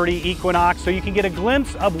Celebrity Equinox so you can get a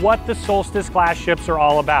glimpse of what the Solstice class ships are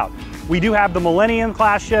all about. We do have the Millennium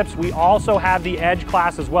class ships. We also have the Edge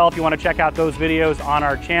class as well if you want to check out those videos on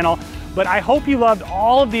our channel. But I hope you loved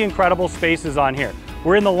all of the incredible spaces on here.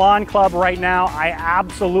 We're in the Lawn Club right now. I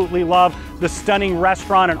absolutely love the stunning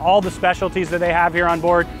restaurant and all the specialties that they have here on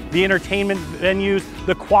board, the entertainment venues,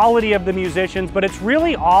 the quality of the musicians, but it's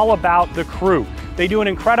really all about the crew. They do an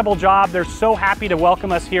incredible job. They're so happy to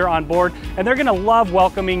welcome us here on board, and they're gonna love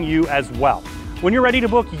welcoming you as well. When you're ready to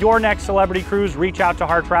book your next Celebrity cruise, reach out to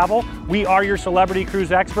Harr Travel. We are your Celebrity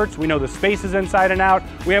cruise experts. We know the spaces inside and out.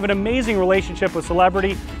 We have an amazing relationship with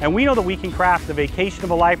Celebrity, and we know that we can craft the vacation of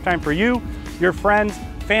a lifetime for you, your friends,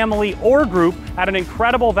 family, or group at an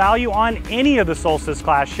incredible value on any of the Solstice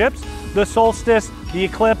class ships, the Solstice, the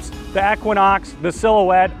Eclipse, the Equinox, the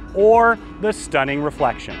Silhouette, or the stunning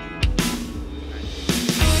Reflection.